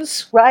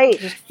phones. Right.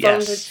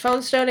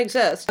 Phones don't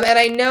exist. And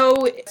I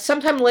know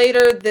sometime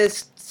later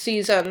this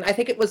season, I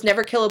think it was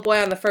Never Kill a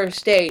Boy on the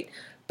First Date,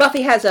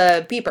 Buffy has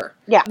a beeper.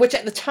 Yeah. Which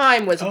at the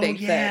time was a big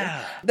thing.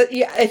 But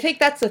yeah, I think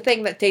that's the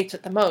thing that dates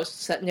it the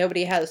most, is that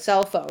nobody has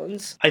cell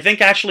phones. I think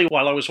actually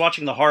while I was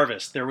watching The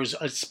Harvest, there was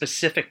a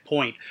specific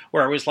point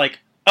where I was like,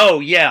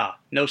 oh yeah,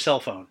 no cell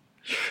phone.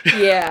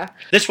 Yeah.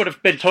 This would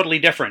have been totally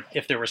different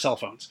if there were cell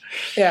phones.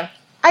 Yeah.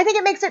 I think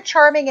it makes it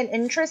charming and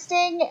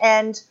interesting,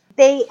 and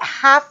they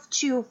have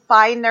to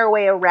find their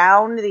way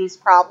around these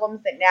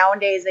problems that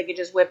nowadays they could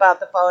just whip out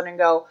the phone and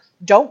go,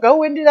 don't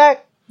go into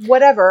that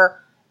whatever.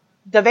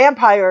 The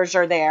vampires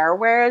are there.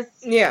 Whereas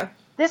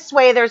this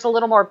way there's a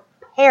little more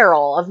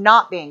peril of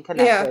not being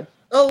connected. Yeah.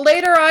 Well,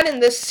 later on in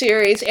this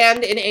series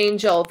and in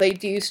Angel, they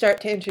do start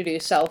to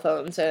introduce cell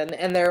phones,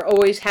 and there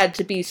always had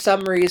to be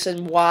some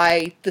reason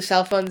why the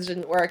cell phones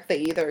didn't work. They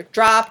either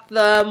dropped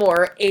them,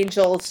 or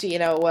Angel's,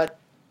 a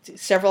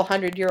several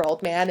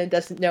hundred-year-old man and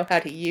doesn't know how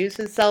to use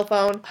his cell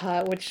phone,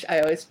 which I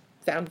always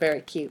found very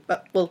cute,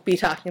 but we'll be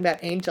talking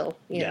about Angel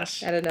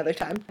at another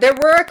time. There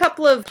were a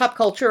couple of pop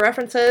culture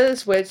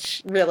references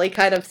which really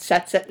kind of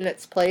sets it in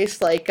its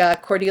place, like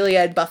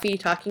Cordelia and Buffy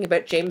talking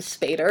about James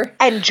Spader.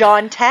 And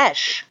John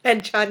Tesh.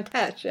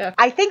 Yeah.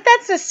 I think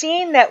that's a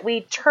scene that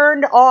we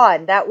turned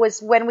on. That was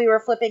when we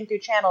were flipping through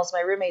channels, my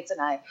roommates and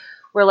I.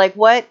 We're like,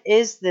 what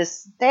is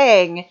this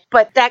thing?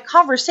 But that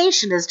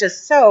conversation is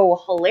just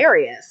so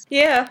hilarious.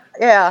 Yeah.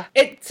 Yeah.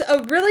 It's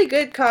a really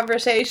good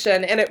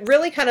conversation, and it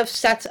really kind of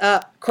sets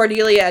up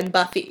Cordelia and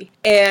Buffy.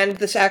 And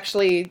this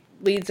actually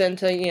leads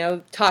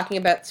into, talking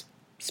about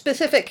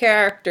specific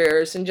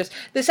characters, and just,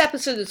 this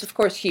episode is of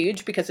course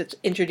huge because it's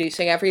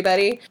introducing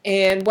everybody.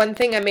 And one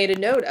thing I made a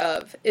note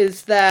of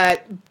is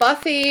that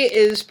Buffy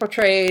is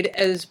portrayed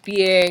as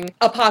being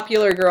a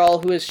popular girl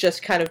who is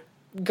just kind of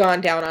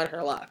gone down on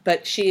her luck,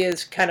 but she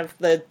is kind of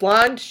the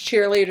blonde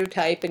cheerleader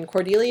type, and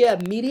Cordelia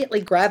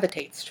immediately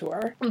gravitates to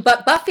her.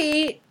 But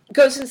Buffy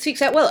goes and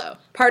seeks out Willow.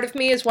 Part of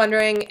me is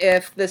wondering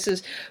if this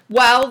is,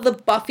 while the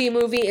Buffy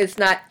movie is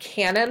not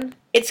canon,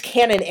 it's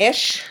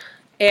canon-ish,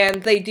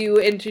 and they do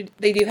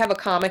have a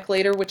comic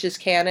later which is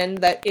canon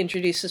that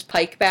introduces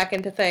Pike back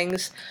into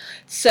things,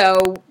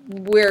 so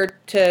we're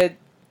to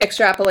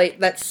extrapolate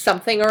that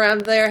something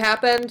around there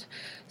happened.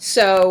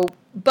 So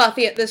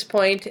Buffy at this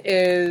point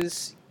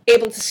is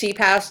able to see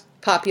past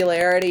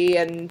popularity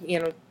and,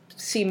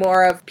 see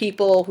more of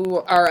people who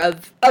are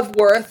of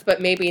worth, but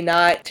maybe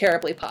not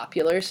terribly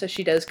popular. So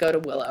she does go to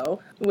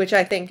Willow, which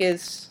I think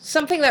is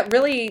something that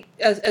really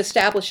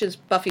establishes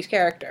Buffy's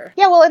character.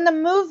 Yeah, well, in the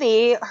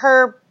movie,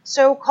 her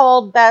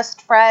so-called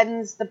best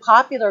friends, the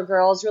popular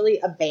girls, really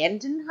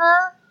abandon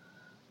her.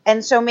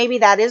 And so maybe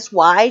that is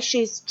why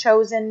she's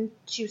chosen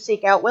to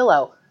seek out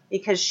Willow,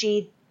 because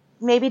she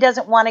maybe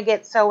doesn't want to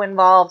get so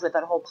involved with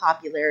that whole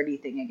popularity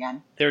thing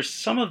again. There's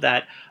some of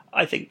that.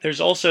 I think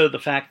there's also the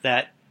fact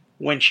that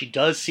when she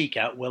does seek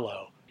out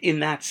Willow, in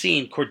that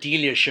scene,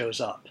 Cordelia shows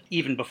up.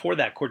 Even before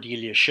that,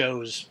 Cordelia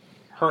shows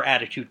her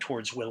attitude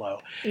towards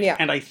Willow. Yeah.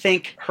 And I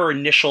think her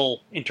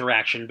initial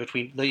interaction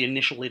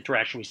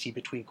we see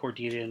between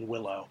Cordelia and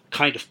Willow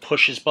kind of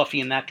pushes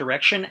Buffy in that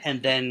direction,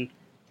 and then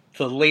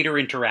the later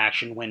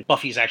interaction when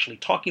Buffy's actually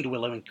talking to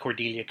Willow and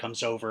Cordelia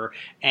comes over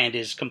and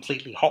is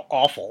completely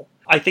awful,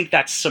 I think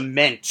that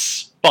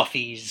cements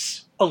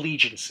Buffy's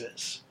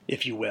allegiances,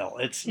 if you will.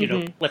 It's, you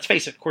know, let's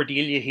face it,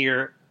 Cordelia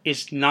here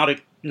is not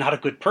a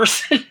good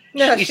person.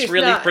 No, she's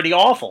really not. Pretty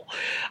awful.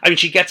 I mean,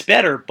 she gets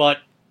better, but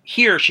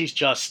here she's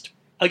just,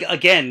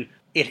 again,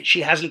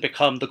 she hasn't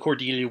become the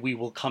Cordelia we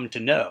will come to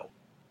know.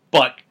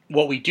 But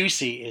what we do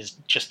see is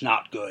just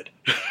not good.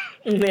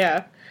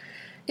 Yeah.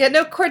 Yeah,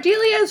 no,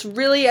 Cordelia is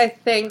really, I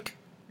think,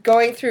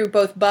 going through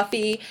both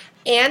Buffy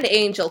and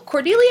Angel.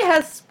 Cordelia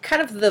has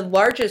kind of the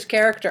largest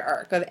character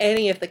arc of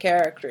any of the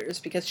characters,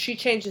 because she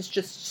changes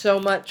just so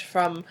much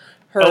from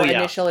her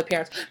initial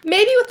appearance.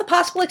 Maybe with the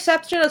possible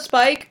exception of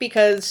Spike,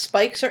 because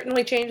Spike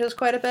certainly changes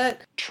quite a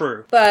bit.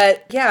 True.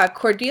 But yeah,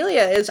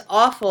 Cordelia is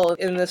awful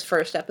in this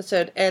first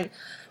episode, and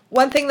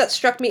one thing that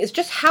struck me is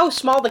just how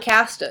small the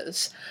cast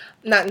is.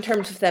 Not in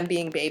terms of them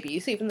being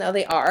babies, even though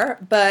they are,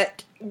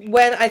 but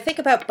when I think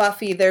about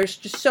Buffy, there's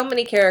just so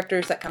many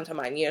characters that come to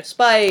mind. You know,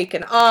 Spike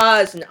and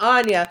Oz and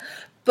Anya.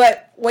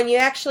 But when you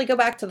actually go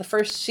back to the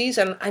first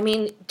season, I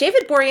mean,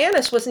 David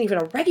Boreanaz wasn't even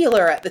a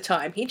regular at the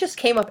time. He just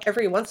came up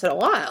every once in a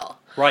while.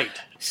 Right.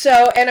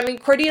 So, and I mean,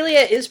 Cordelia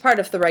is part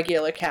of the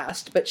regular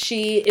cast, but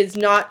she is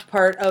not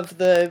part of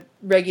the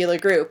regular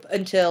group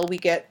until we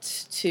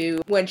get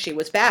to when she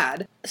was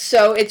bad.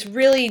 So it's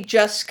really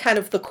just kind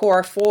of the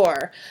core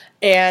four.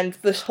 And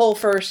this whole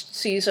first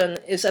season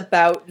is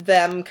about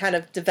them kind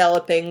of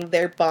developing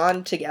their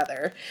bond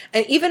together.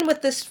 And even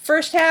with this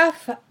first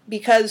half,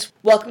 because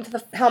Welcome to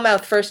the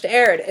Hellmouth first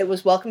aired, it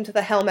was Welcome to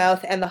the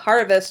Hellmouth and the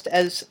Harvest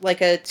as like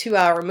a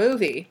 2-hour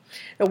movie.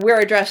 And we're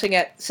addressing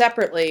it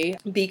separately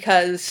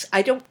because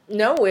I don't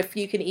know if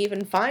you can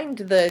even find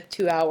the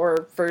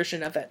 2-hour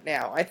version of it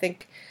now. I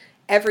think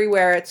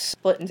everywhere it's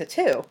split into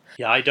 2.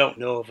 Yeah, I don't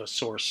know of a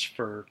source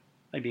for,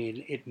 I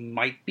mean, it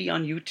might be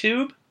on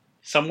YouTube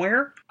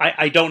somewhere.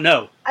 I don't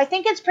know. I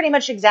think it's pretty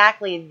much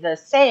exactly the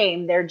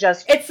same.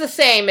 It's the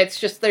same, it's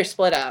just they're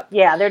split up.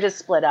 Yeah, they're just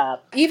split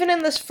up. Even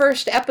in this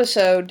first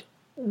episode,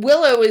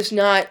 Willow is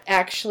not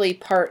actually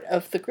part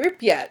of the group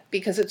yet,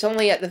 because it's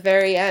only at the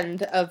very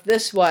end of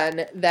this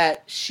one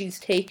that she's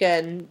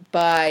taken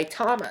by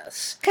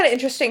Thomas. Kind of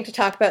interesting to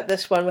talk about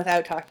this one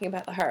without talking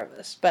about the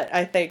Harvest, but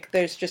I think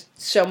there's just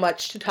so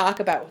much to talk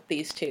about with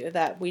these two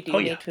that we do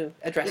need to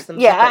address them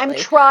separately. I'm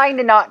trying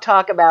to not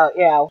talk about,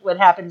 what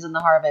happens in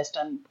the Harvest.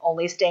 I'm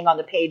only staying on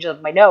the page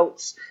of my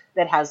notes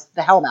that has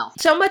the Hellmouth.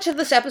 So much of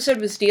this episode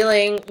was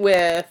dealing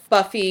with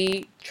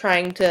Buffy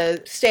trying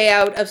to stay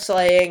out of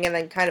slaying and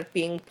then kind of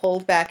being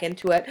pulled back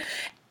into it.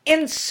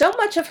 And so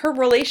much of her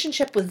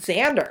relationship with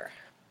Xander.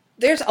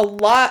 There's a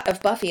lot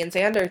of Buffy and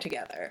Xander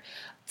together.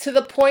 To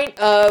the point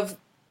of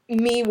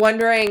me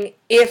wondering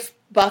if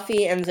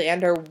Buffy and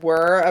Xander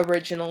were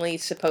originally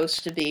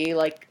supposed to be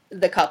like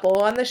the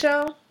couple on the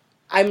show.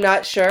 I'm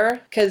not sure,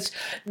 because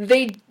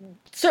they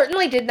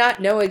certainly did not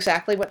know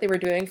exactly what they were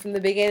doing from the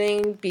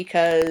beginning,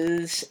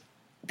 because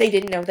they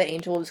didn't know that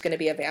Angel was going to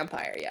be a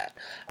vampire yet.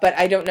 But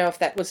I don't know if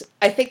that was...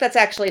 I think that's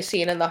actually a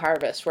scene in The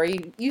Harvest where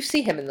you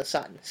see him in the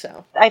sun,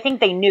 so... I think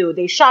they knew.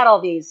 They shot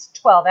all these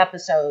 12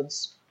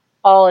 episodes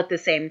all at the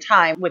same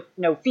time with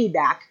no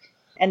feedback,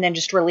 and then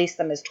just released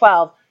them as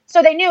 12.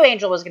 So they knew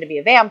Angel was going to be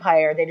a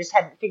vampire. They just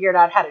hadn't figured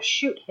out how to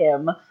shoot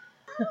him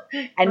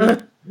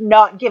and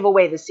not give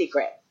away the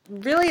secret.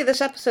 Really,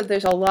 this episode,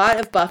 there's a lot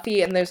of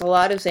Buffy and there's a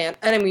lot of Xander.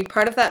 And I mean,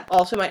 part of that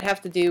also might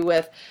have to do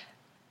with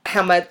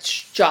how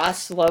much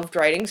Joss loved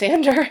writing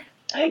Xander.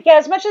 Yeah,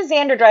 as much as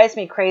Xander drives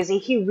me crazy,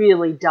 he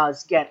really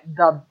does get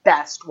the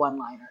best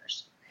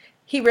one-liners.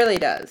 He really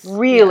does.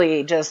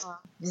 Really, just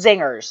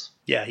zingers.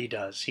 Yeah, he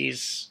does.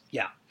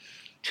 Yeah,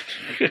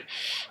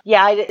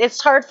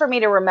 it's hard for me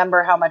to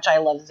remember how much I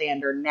love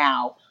Xander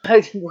now.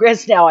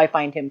 Whereas now I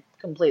find him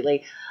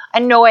completely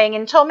annoying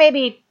until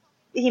maybe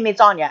he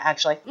meets Anya,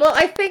 actually. Well,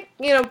 I think,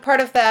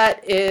 part of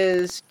that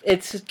is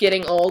it's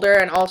getting older,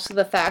 and also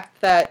the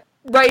fact that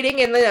writing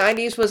in the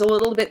 90s was a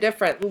little bit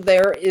different.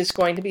 There is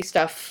going to be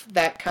stuff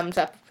that comes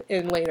up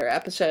in later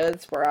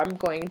episodes where I'm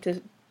going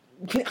to...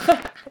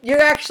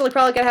 You're actually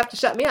probably going to have to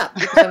shut me up,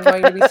 because I'm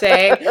going to be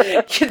saying,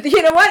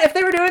 you know what, if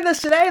they were doing this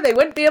today, they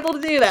wouldn't be able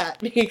to do that,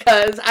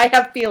 because I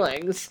have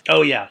feelings.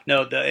 Oh, yeah.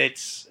 No,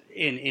 it's...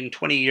 In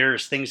 20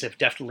 years, things have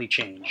definitely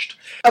changed.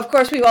 Of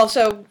course, we've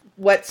also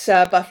what's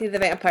Buffy the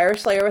Vampire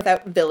Slayer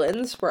without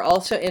villains? We're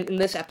also in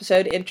this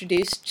episode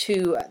introduced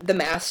to the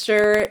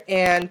Master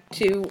and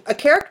to a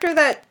character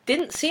that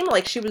didn't seem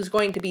like she was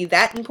going to be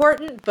that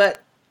important,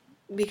 but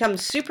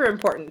becomes super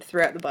important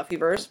throughout the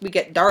Buffyverse. We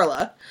get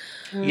Darla.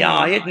 Yeah,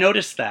 I had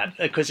noticed that,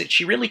 because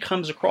she really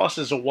comes across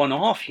as a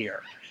one-off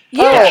here.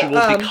 Yeah. She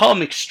will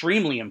become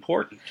extremely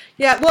important.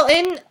 Yeah, well,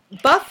 in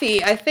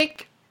Buffy, I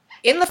think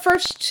in the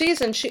first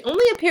season, she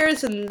only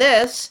appears in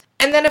this,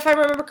 and then if I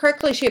remember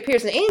correctly, she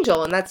appears in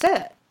Angel, and that's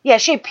it. Yeah,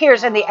 she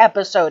appears in the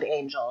episode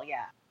Angel,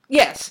 yeah.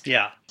 Yes.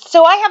 Yeah.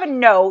 So I have a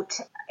note,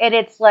 and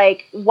it's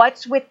like,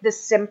 what's with the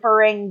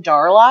simpering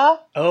Darla?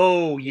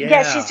 Oh, yeah.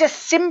 Yeah, she's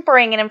just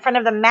simpering and in front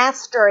of the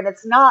Master, and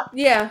it's not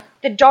the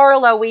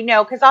Darla we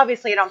know, because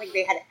obviously I don't think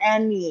they had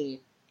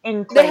any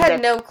inkling. They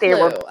had no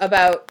clue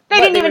about They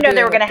didn't even know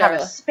they were going to have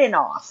Darla. a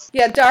spin-off.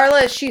 Yeah,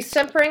 Darla, she's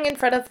simpering in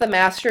front of the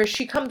Master.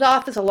 She comes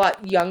off as a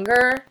lot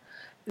younger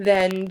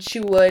than she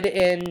would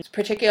in,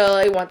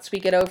 particularly once we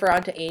get over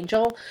onto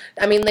Angel.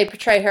 I mean, they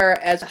portray her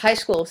as a high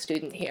school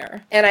student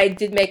here. And I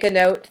did make a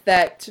note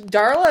that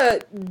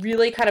Darla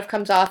really kind of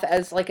comes off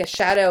as like a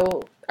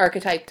shadow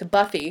archetype to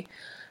Buffy,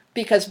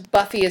 because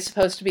Buffy is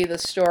supposed to be the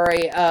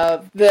story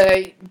of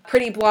the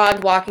pretty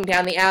blonde walking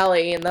down the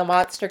alley and the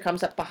monster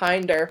comes up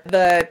behind her.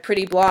 The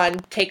pretty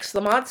blonde takes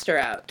the monster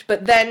out.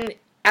 But then,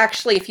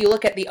 actually, if you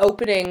look at the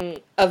opening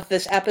of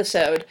this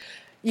episode,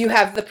 you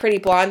have the pretty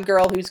blonde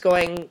girl who's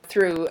going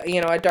through,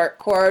 a dark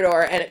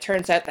corridor, and it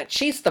turns out that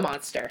she's the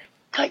monster.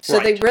 So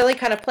they really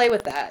kind of play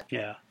with that.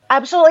 Yeah.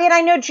 Absolutely, and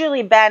I know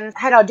Julie Benz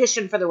had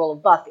auditioned for the role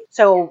of Buffy.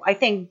 So I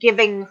think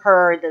giving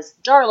her this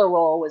Darla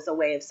role was a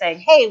way of saying,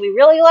 hey, we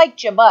really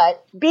liked you,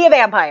 but be a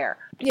vampire.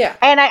 Yeah.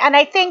 And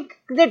I think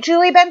that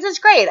Julie Benz is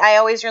great. I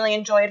always really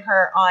enjoyed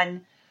her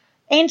on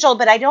Angel,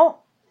 but I don't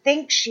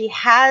think she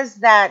has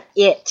that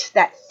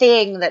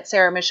thing that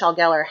Sarah Michelle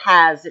Gellar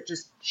has. It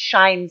just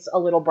shines a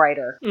little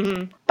brighter.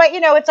 Mm-hmm. But,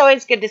 it's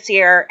always good to see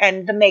her,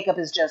 and the makeup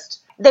is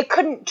just... They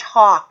couldn't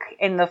talk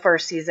in the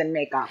first season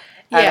makeup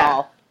at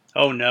all.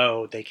 Oh,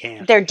 no, they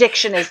can't. Their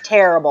diction is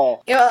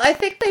terrible. I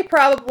think they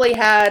probably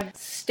had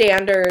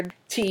standard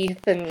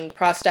teeth and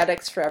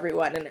prosthetics for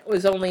everyone, and it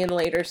was only in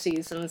later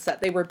seasons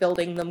that they were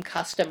building them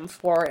custom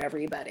for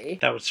everybody.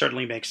 That would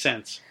certainly make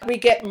sense. We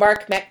get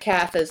Mark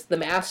Metcalf as the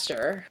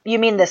Master. You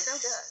mean the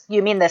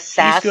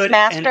sass good,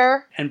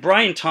 master? And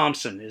Brian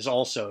Thompson is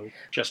also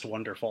just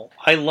wonderful.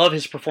 I love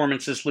his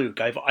performance as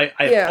Luke. I've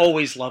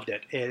always loved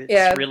it.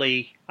 It's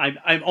really...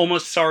 I'm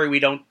almost sorry we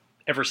don't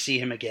ever see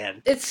him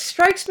again. It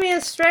strikes me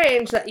as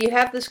strange that you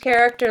have this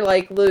character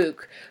like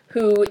Luke,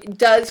 who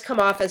does come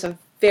off as a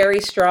very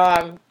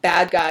strong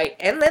bad guy,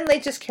 and then they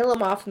just kill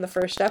him off in the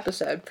first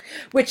episode,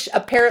 which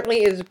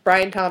apparently is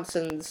Brian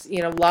Thompson's,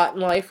 lot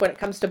in life when it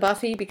comes to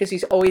Buffy, because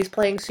he's always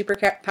playing super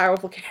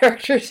powerful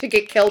characters who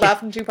get killed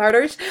off in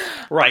two-parters.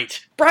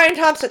 Right. Brian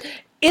Thompson...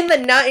 In the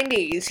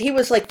 90s, he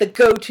was like the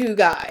go-to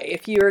guy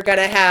if you were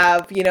gonna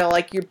have,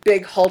 like your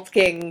big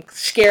hulking,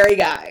 scary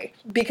guy.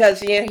 Because,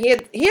 he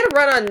had a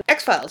run on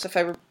X-Files, if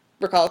I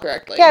recall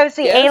correctly. Yeah, it was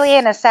the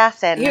alien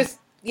assassin. He was,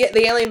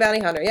 the alien bounty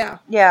hunter, yeah.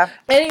 Yeah.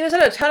 And he was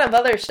in a ton of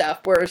other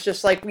stuff where it's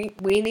just like,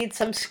 we need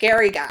some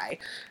scary guy.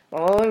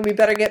 Well, we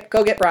better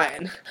go get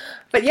Brian.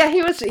 But yeah,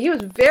 he was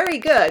very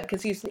good,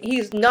 because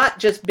he's not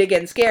just big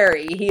and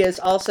scary. He is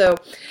also...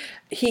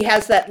 He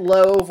has that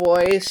low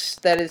voice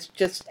that is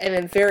just in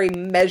a very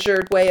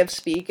measured way of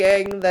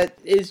speaking that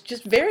is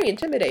just very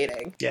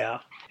intimidating.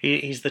 Yeah.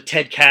 He's the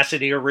Ted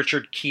Cassidy or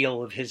Richard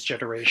Keel of his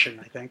generation,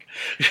 I think.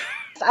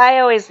 I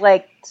always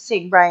like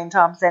seeing Brian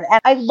Thompson,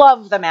 and I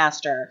love the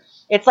Master.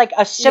 It's like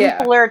a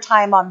simpler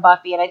time on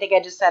Buffy, and I think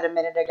I just said a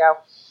minute ago,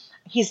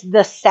 he's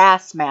the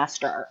sass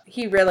master.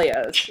 He really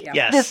is. Yeah.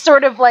 Yes. This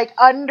sort of like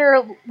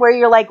where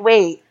you're like,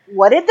 wait,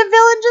 what did the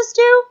villain just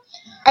do?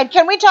 And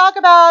can we talk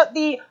about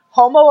the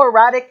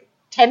homoerotic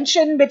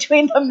tension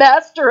between the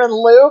Master and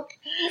Luke,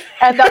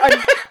 and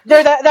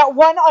that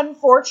one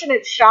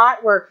unfortunate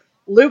shot where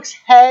Luke's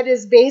head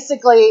is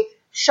basically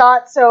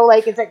shot so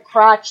like it's at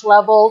crotch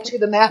level to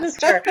the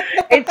Master.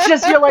 It's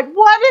just, you're like,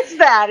 what is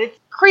that? It's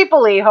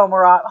creepily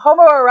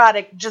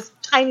homoerotic, just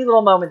tiny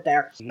little moment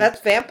there.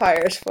 That's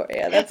vampires for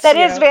you. That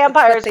is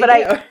vampires, but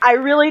I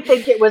really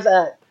think it was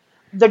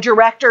the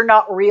director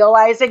not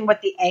realizing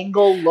what the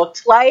angle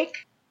looked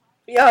like.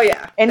 Oh,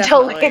 yeah.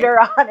 Until definitely. later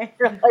on, and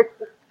you're like...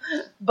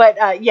 But,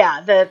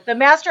 the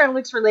Master and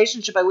Luke's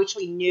relationship, I wish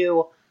we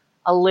knew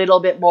a little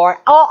bit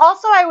more.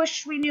 Also, I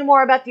wish we knew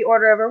more about the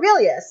Order of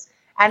Aurelius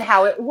and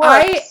how it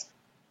works.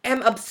 I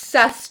am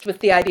obsessed with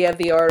the idea of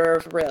the Order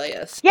of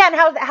Aurelius. Yeah, and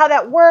how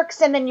that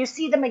works, and then you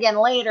see them again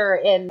later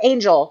in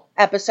Angel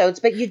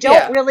episodes, but you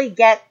don't really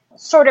get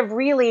sort of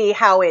really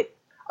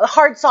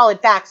hard,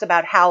 solid facts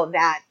about how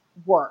that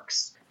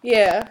works.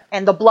 Yeah.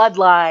 And the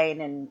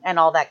bloodline and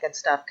all that good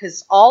stuff,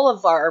 because all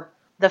of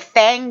the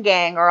Fang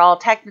gang are all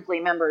technically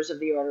members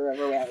of the Order of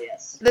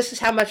Aurelius. This is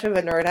how much of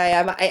a nerd I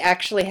am. I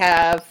actually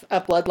have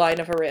a Bloodline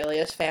of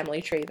Aurelius family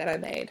tree that I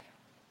made.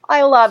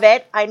 I love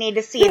it. I need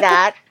to see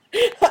that.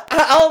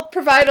 I'll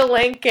provide a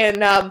link in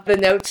the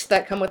notes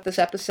that come with this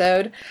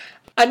episode.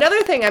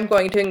 Another thing I'm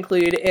going to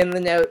include in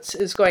the notes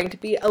is going to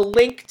be a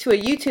link to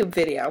a YouTube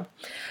video.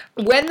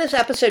 When this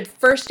episode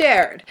first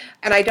aired,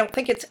 and I don't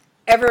think it's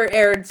ever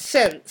aired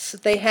since,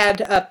 they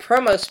had a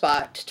promo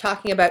spot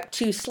talking about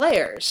two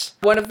slayers.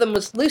 One of them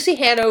was Lucy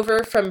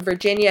Hanover from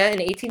Virginia in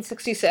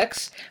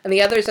 1866, and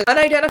the other is an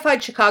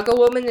unidentified Chicago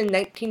woman in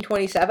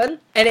 1927.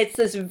 And it's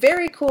this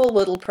very cool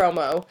little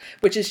promo,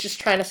 which is just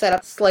trying to set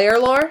up Slayer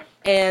lore.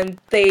 And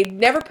they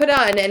never put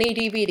on any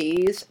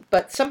DVDs,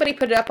 but somebody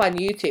put it up on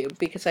YouTube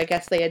because I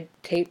guess they had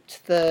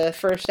taped the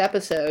first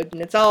episode,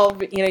 and it's all,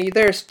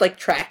 there's like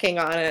tracking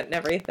on it and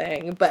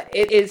everything, but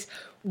it is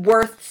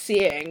worth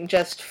seeing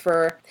just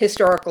for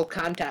historical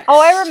context. Oh,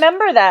 I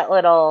remember that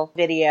little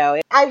video.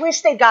 I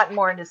wish they'd gotten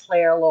more into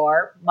Slayer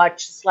lore,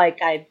 much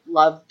like I'd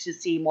love to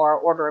see more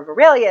Order of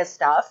Aurelia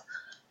stuff,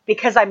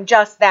 because I'm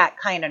just that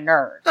kind of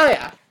nerd. Oh,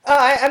 yeah.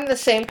 I'm the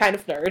same kind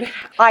of nerd.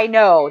 I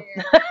know.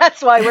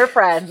 That's why we're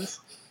friends.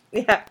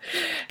 Yeah,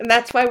 and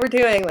that's why we're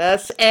doing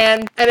this.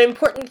 And an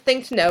important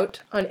thing to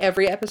note on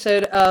every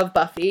episode of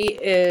Buffy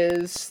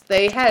is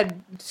they had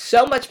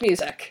so much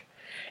music.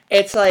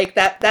 It's like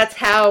that's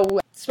how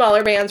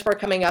smaller bands were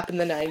coming up in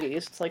the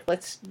 90s. It's like,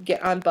 let's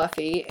get on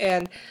Buffy.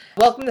 And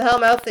Welcome to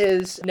Hellmouth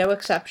is no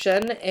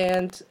exception.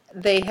 And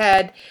they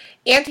had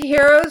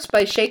Antiheroes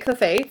by Shake the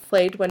Faith,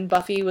 played when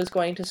Buffy was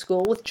going to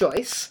school with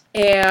Joyce.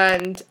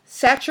 And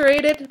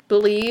Saturated,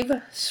 Believe,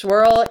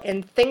 Swirl,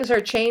 and Things Are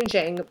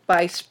Changing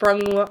by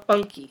Sprung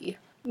Monkey.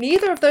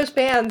 Neither of those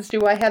bands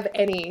do I have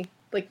any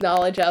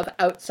knowledge of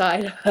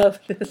outside of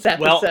this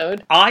episode.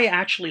 Well, I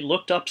actually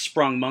looked up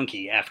Sprung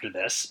Monkey after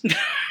this,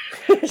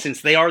 since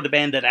they are the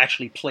band that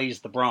actually plays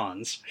the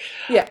Bronze.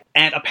 Yeah.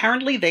 And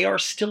apparently they are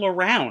still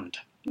around.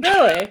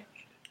 Really?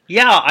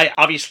 Yeah, I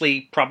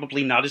obviously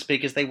probably not as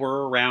big as they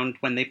were around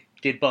when they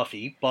did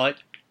Buffy, but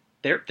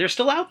they're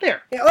still out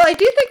there. Yeah, well, I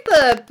do think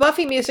the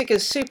Buffy music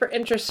is super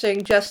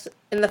interesting just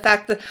in the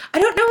fact that I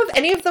don't know if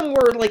any of them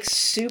were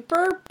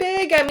super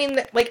big. I mean,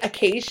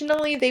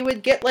 occasionally they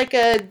would get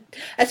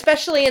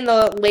especially in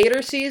the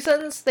later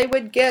seasons, they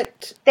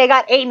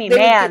got Amy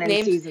Mann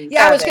in season 7.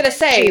 Yeah, I was going to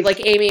say,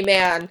 Amy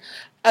Mann.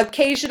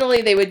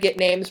 Occasionally they would get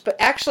names, but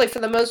actually for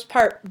the most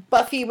part,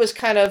 Buffy was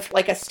kind of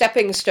like a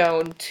stepping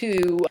stone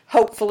to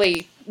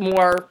hopefully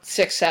more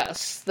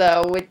success,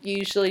 though it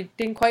usually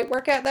didn't quite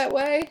work out that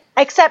way.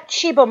 Except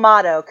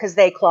Chibomato, because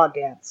they claw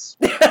dance.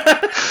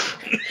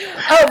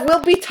 Oh,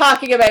 we'll be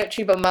talking about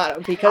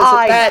Chibomato because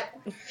of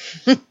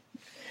that.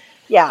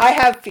 Yeah. I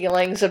have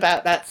feelings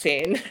about that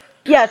scene.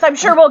 Yes, I'm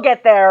sure we'll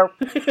get there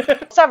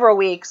several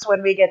weeks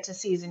when we get to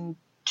season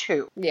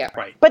 2. Yeah.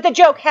 Right. But the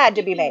joke had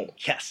to be made.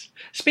 Yes.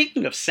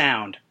 Speaking of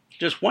sound,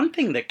 there's one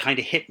thing that kind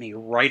of hit me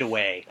right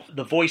away.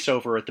 The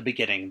voiceover at the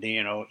beginning,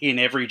 in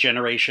every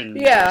generation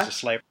there's a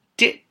Slayer.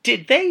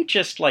 Did they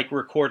just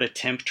record a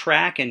temp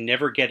track and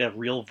never get a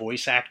real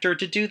voice actor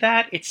to do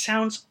that? It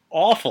sounds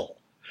awful.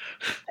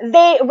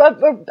 They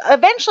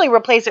eventually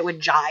replace it with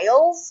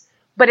Giles,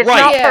 but it's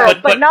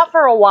not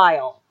for a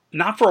while.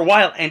 Not for a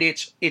while, and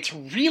it's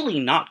really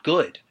not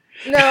good.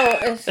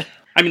 No,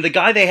 I mean, the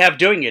guy they have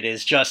doing it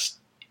is just,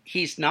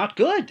 he's not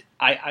good.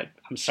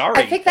 I'm sorry.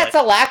 I think that's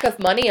a lack of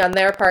money on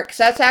their part, because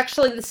that's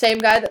actually the same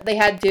guy that they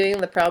had doing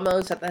the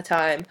promos at the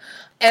time.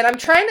 And I'm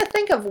trying to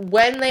think of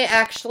when they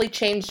actually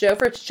changed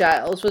over to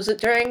Giles. Was it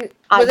during?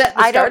 Was it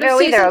the start of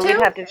season 2?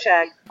 We'd have to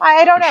check.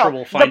 I don't know. Sure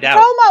we'll find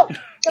out.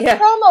 The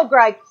promo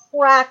guy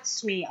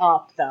cracks me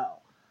up, though.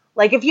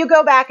 If you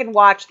go back and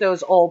watch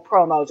those old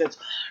promos, it's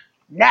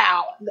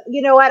now.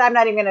 You know what? I'm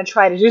not even going to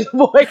try to do the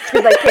voice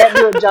because I can't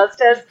do it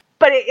justice.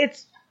 But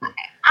it's,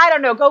 I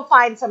don't know. Go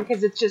find some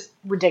because it's just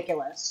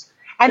ridiculous.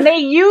 And they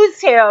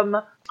use him.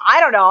 I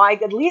don't know,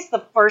 at least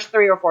the first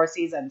 3 or 4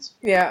 seasons.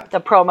 Yeah.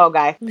 The promo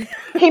guy.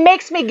 He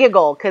makes me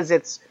giggle because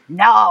it's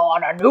now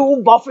on a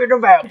new Buffy the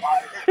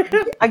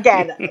Vampire.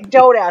 Again,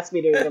 don't ask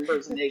me to do an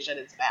impersonation.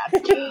 It's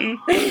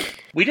bad.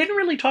 We didn't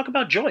really talk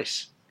about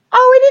Joyce.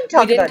 Oh,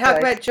 we didn't talk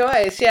about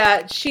Joyce.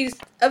 Yeah, she's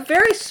a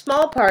very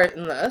small part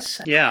in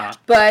this. Yeah.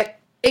 But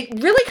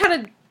it really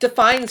kind of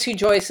defines who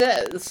Joyce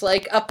is.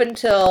 Up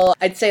until,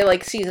 I'd say,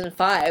 season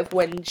 5,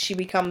 when she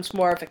becomes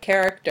more of a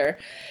character.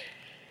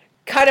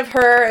 Kind of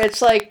her, it's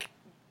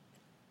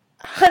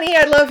honey,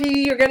 I love you,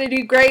 you're gonna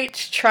do great,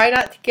 try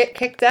not to get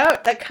kicked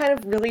out. That kind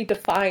of really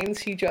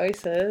defines who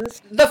Joyce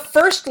is. The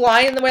first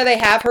line where they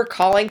have her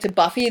calling to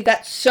Buffy,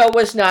 that so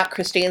was not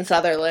Christine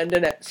Sutherland,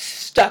 and it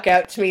stuck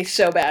out to me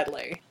so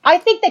badly. I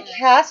think the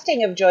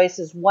casting of Joyce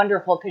is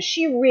wonderful, because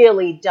she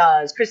really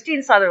does,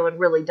 Christine Sutherland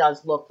really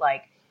does look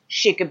like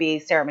she could be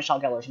Sarah Michelle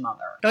Gellar's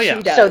mother. Oh yeah.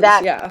 She does, so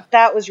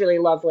that was really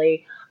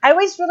lovely. I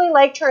always really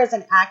liked her as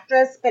an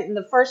actress, but in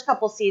the first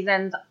couple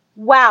seasons,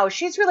 wow,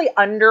 she's really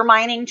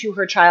undermining to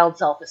her child's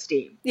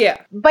self-esteem.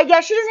 Yeah. But yeah,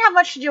 she doesn't have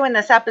much to do in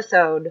this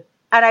episode,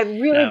 and I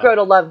really grow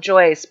to love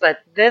Joyce, but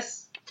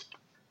this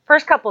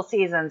first couple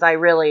seasons, I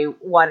really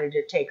wanted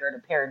to take her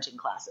to parenting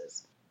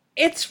classes.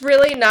 It's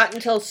really not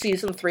until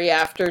season 3,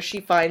 after she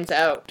finds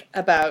out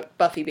about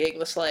Buffy being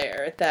the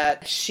Slayer,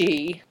 that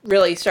she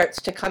really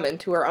starts to come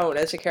into her own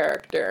as a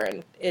character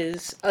and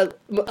is a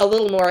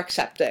little more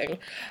accepting.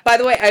 By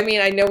the way, I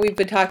mean, I know we've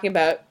been talking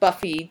about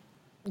Buffy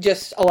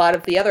just a lot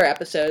of the other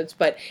episodes,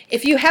 but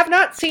if you have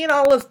not seen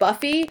all of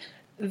Buffy,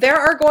 there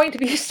are going to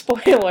be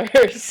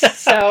spoilers.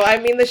 So, I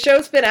mean, the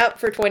show's been out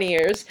for 20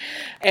 years,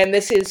 and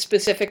this is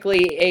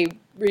specifically a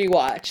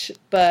rewatch.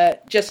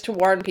 But just to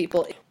warn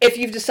people, if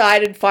you've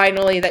decided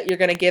finally that you're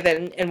going to give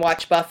in and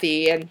watch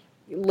Buffy and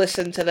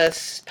listen to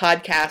this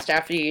podcast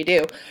after you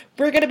do,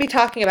 we're going to be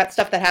talking about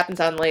stuff that happens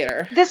on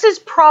later. This is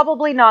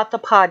probably not the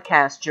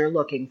podcast you're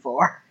looking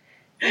for.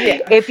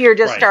 Yeah. If you're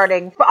just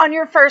starting on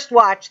your first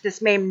watch,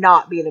 this may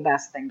not be the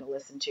best thing to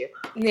listen to.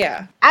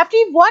 Yeah. After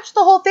you've watched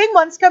the whole thing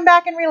once, come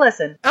back and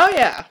re-listen. Oh,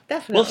 yeah,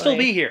 definitely. We'll still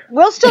be here.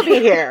 We'll still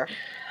be here.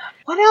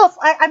 What else?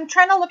 I'm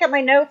trying to look at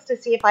my notes to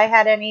see if I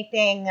had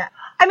anything.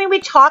 I mean, we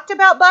talked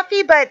about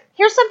Buffy, but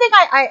here's something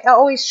I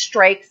always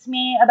strikes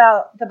me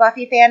about the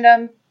Buffy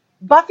fandom.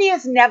 Buffy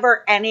is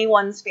never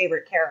anyone's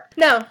favorite character.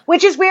 No.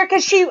 Which is weird,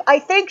 because I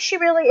think she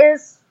really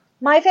is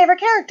my favorite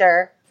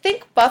character. I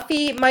think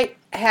Buffy might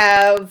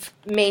have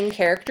main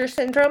character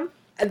syndrome.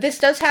 This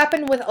does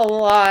happen with a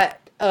lot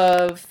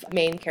of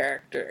main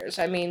characters.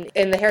 I mean,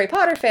 in the Harry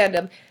Potter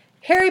fandom,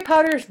 Harry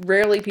Potter's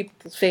rarely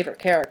people's favorite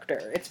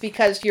character. It's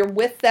because you're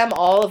with them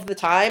all of the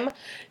time.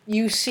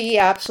 You see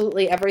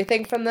absolutely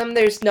everything from them.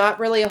 There's not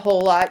really a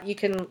whole lot you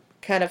can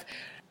kind of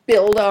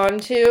build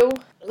onto.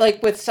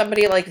 Like with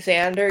somebody like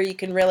Xander, you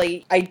can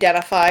really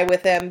identify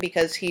with him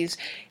because he's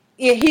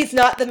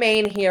not the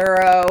main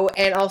hero,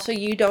 and also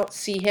you don't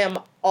see him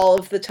all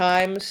of the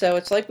time, so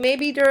it's like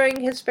maybe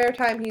during his spare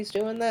time he's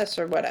doing this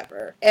or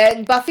whatever.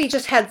 And Buffy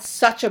just had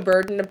such a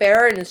burden to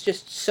bear and is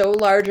just so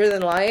larger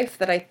than life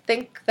that I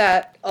think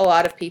that a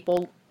lot of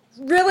people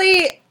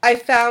really, I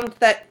found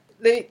that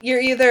you're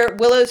either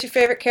Willow's your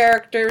favorite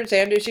character,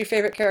 Xander's your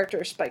favorite character,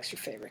 or Spike's your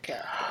favorite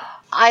character.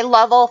 I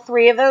love all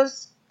three of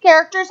those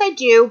characters, I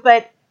do,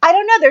 but I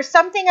don't know, there's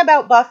something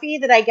about Buffy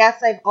that I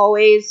guess I've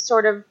always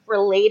sort of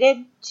related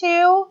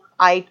to.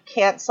 I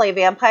can't slay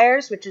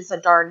vampires, which is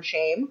a darn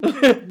shame.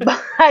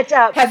 But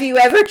have you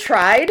ever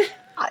tried?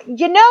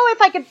 You know,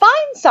 if I could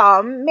find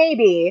some,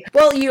 maybe.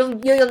 Well, you'll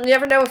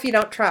never know if you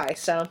don't try,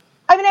 so.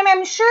 I mean,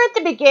 I'm sure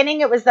at the beginning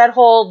it was that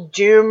whole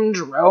doomed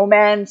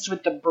romance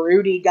with the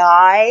broody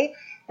guy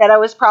that I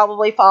was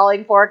probably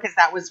falling for, because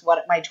that was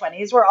what my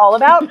 20s were all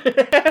about.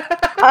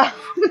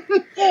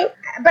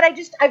 But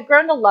I've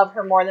grown to love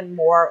her more and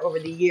more over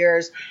the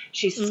years.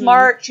 She's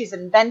smart, she's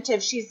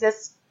inventive, she's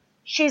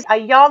a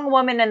young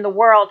woman in the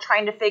world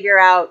trying to figure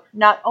out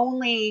not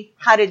only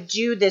how to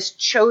do this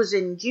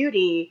chosen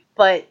duty,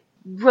 but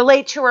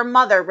relate to her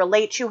mother,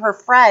 relate to her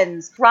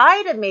friends,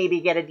 try to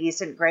maybe get a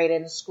decent grade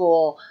in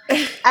school,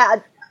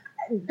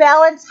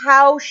 balance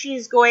how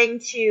she's going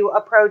to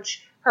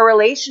approach her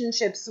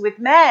relationships with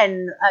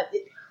men.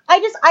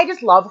 I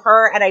just love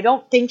her, and I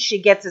don't think she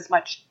gets as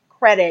much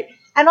credit.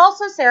 And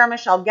also Sarah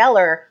Michelle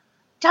Gellar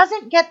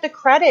doesn't get the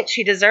credit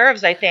she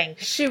deserves, I think.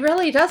 She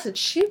really doesn't.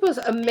 She was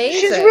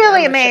amazing. She's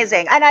really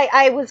amazing. And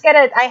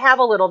I have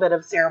a little bit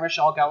of Sarah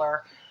Michelle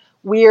Gellar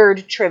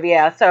weird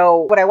trivia.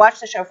 So when I watched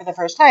the show for the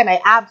first time,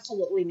 I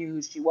absolutely knew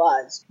who she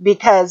was,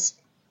 because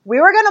we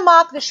were going to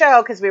mock the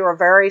show because we were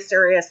very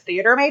serious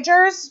theater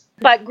majors.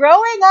 But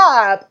growing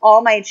up,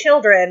 All My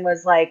Children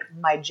was like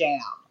my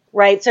jam,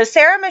 right? So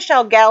Sarah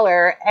Michelle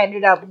Gellar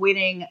ended up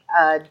winning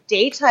a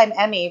Daytime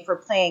Emmy for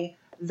playing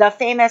the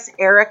famous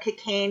Erica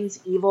Kane's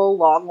evil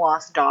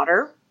long-lost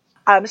daughter.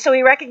 So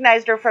we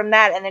recognized her from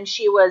that. And then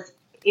she was,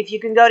 if you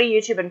can go to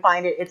YouTube and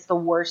find it, it's the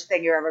worst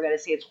thing you're ever going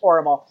to see. It's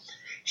horrible.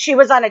 She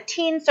was on a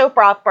teen soap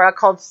opera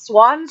called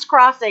Swan's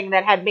Crossing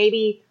that had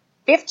maybe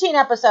 15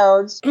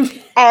 episodes.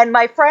 And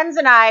my friends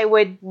and I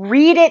would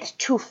read it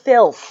to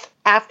filth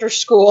after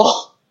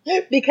school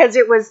because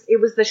it was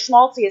the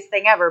schmaltziest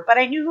thing ever. But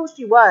I knew who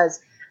she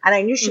was, and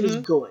I knew she was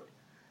good.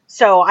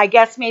 So I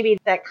guess maybe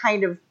that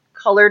kind of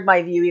colored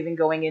my view even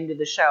going into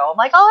the show. I'm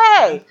like, oh,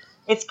 hey,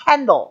 it's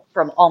Kendall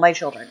from All My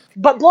Children,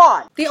 but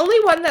blonde. The only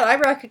one that I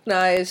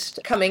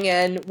recognized coming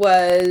in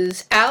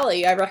was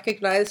Allie. I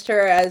recognized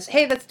her as,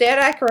 hey, that's Dan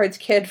Aykroyd's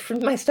kid from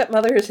My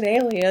Stepmother is an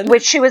Alien.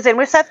 Which she was in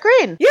with Seth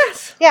Green.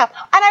 Yes. Yeah. And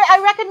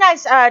I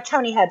recognized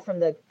Tony Head from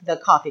the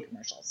coffee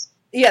commercials.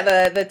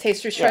 Yeah, the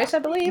Taster's Choice, I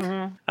believe.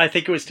 Mm-hmm. I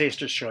think it was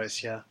Taster's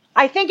Choice, yeah.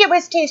 I think it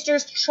was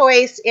Taster's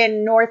Choice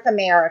in North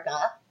America,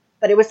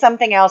 but it was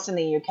something else in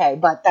the UK,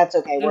 but that's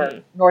okay.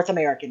 We're North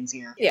Americans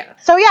here. Yeah.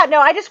 So yeah, no,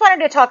 I just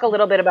wanted to talk a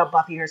little bit about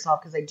Buffy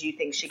herself, because I do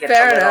think she gets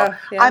Fair a little... enough,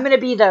 yeah. I'm going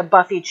to be the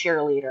Buffy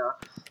cheerleader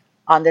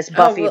on this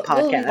Buffy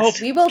podcast.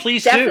 We will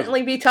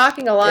definitely be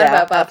talking a lot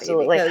about Buffy,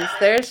 absolutely. because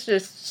there's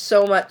just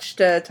so much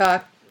to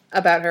talk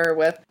about her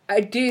with.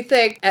 I do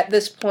think at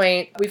this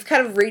point we've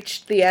kind of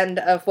reached the end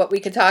of what we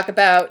could talk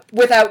about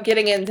without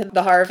getting into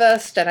the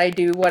Harvest, and I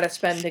do want to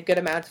spend a good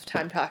amount of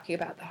time talking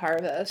about the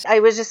Harvest. I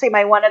was just saying,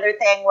 my one other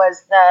thing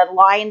was the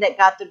line that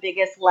got the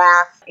biggest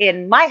laugh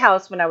in my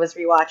house when I was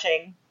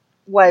rewatching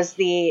was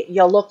the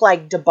 "you look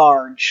like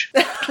DeBarge."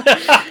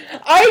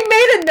 I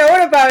made a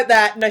note about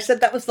that, and I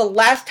said that was the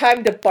last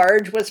time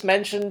DeBarge was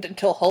mentioned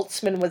until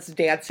Holtzman was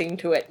dancing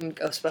to it in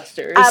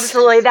Ghostbusters.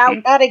 Absolutely.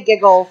 That got a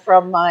giggle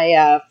from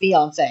my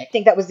fiance. I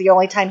think that was the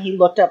only time he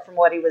looked up from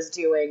what he was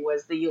doing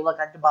was the "you look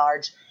like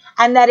DeBarge."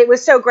 And that it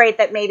was so great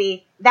that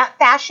maybe that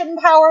fashion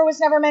power was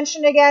never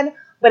mentioned again,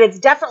 but it's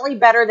definitely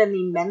better than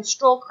the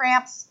menstrual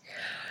cramps.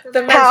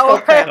 The menstrual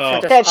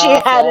cramps that she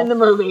had in the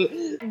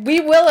movie. We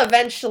will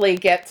eventually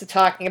get to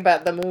talking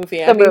about the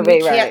movie.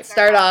 We can't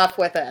start off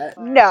with it.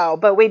 No,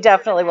 but we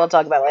definitely will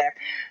talk about it later.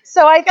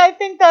 So I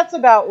think that's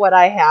about what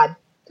I had.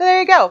 So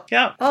there you go.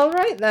 Yeah. All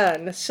right,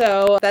 then.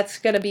 So that's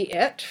going to be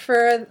it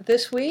for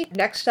this week.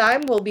 Next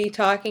time, we'll be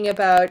talking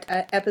about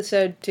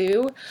episode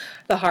 2,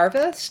 The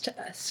Harvest.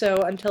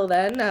 So until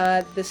then,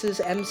 this is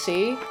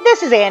MC.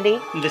 This is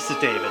Andy. And this is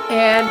David.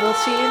 And we'll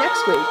see you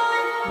next week.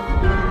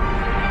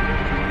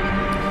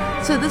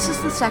 So this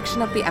is the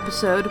section of the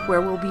episode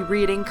where we'll be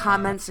reading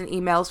comments and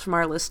emails from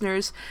our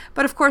listeners.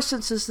 But of course,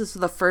 since this is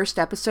the first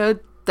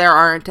episode, there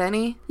aren't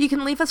any. You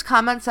can leave us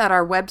comments at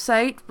our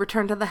website,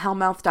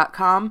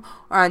 returntothehellmouth.com,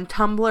 or on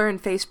Tumblr and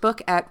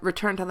Facebook at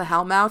Return to the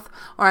Hellmouth,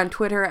 or on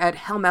Twitter at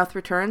Hellmouth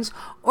Returns,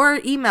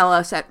 or email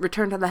us at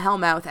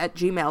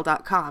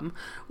returntothehellmouth@gmail.com.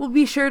 We'll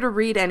be sure to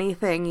read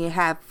anything you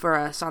have for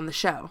us on the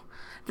show.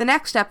 The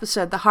next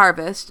episode, The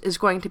Harvest, is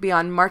going to be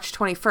on March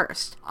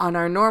 21st, on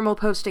our normal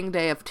posting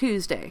day of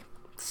Tuesday.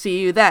 See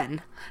you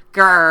then.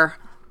 Grr.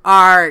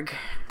 Arg.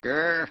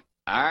 Grr.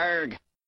 Arg.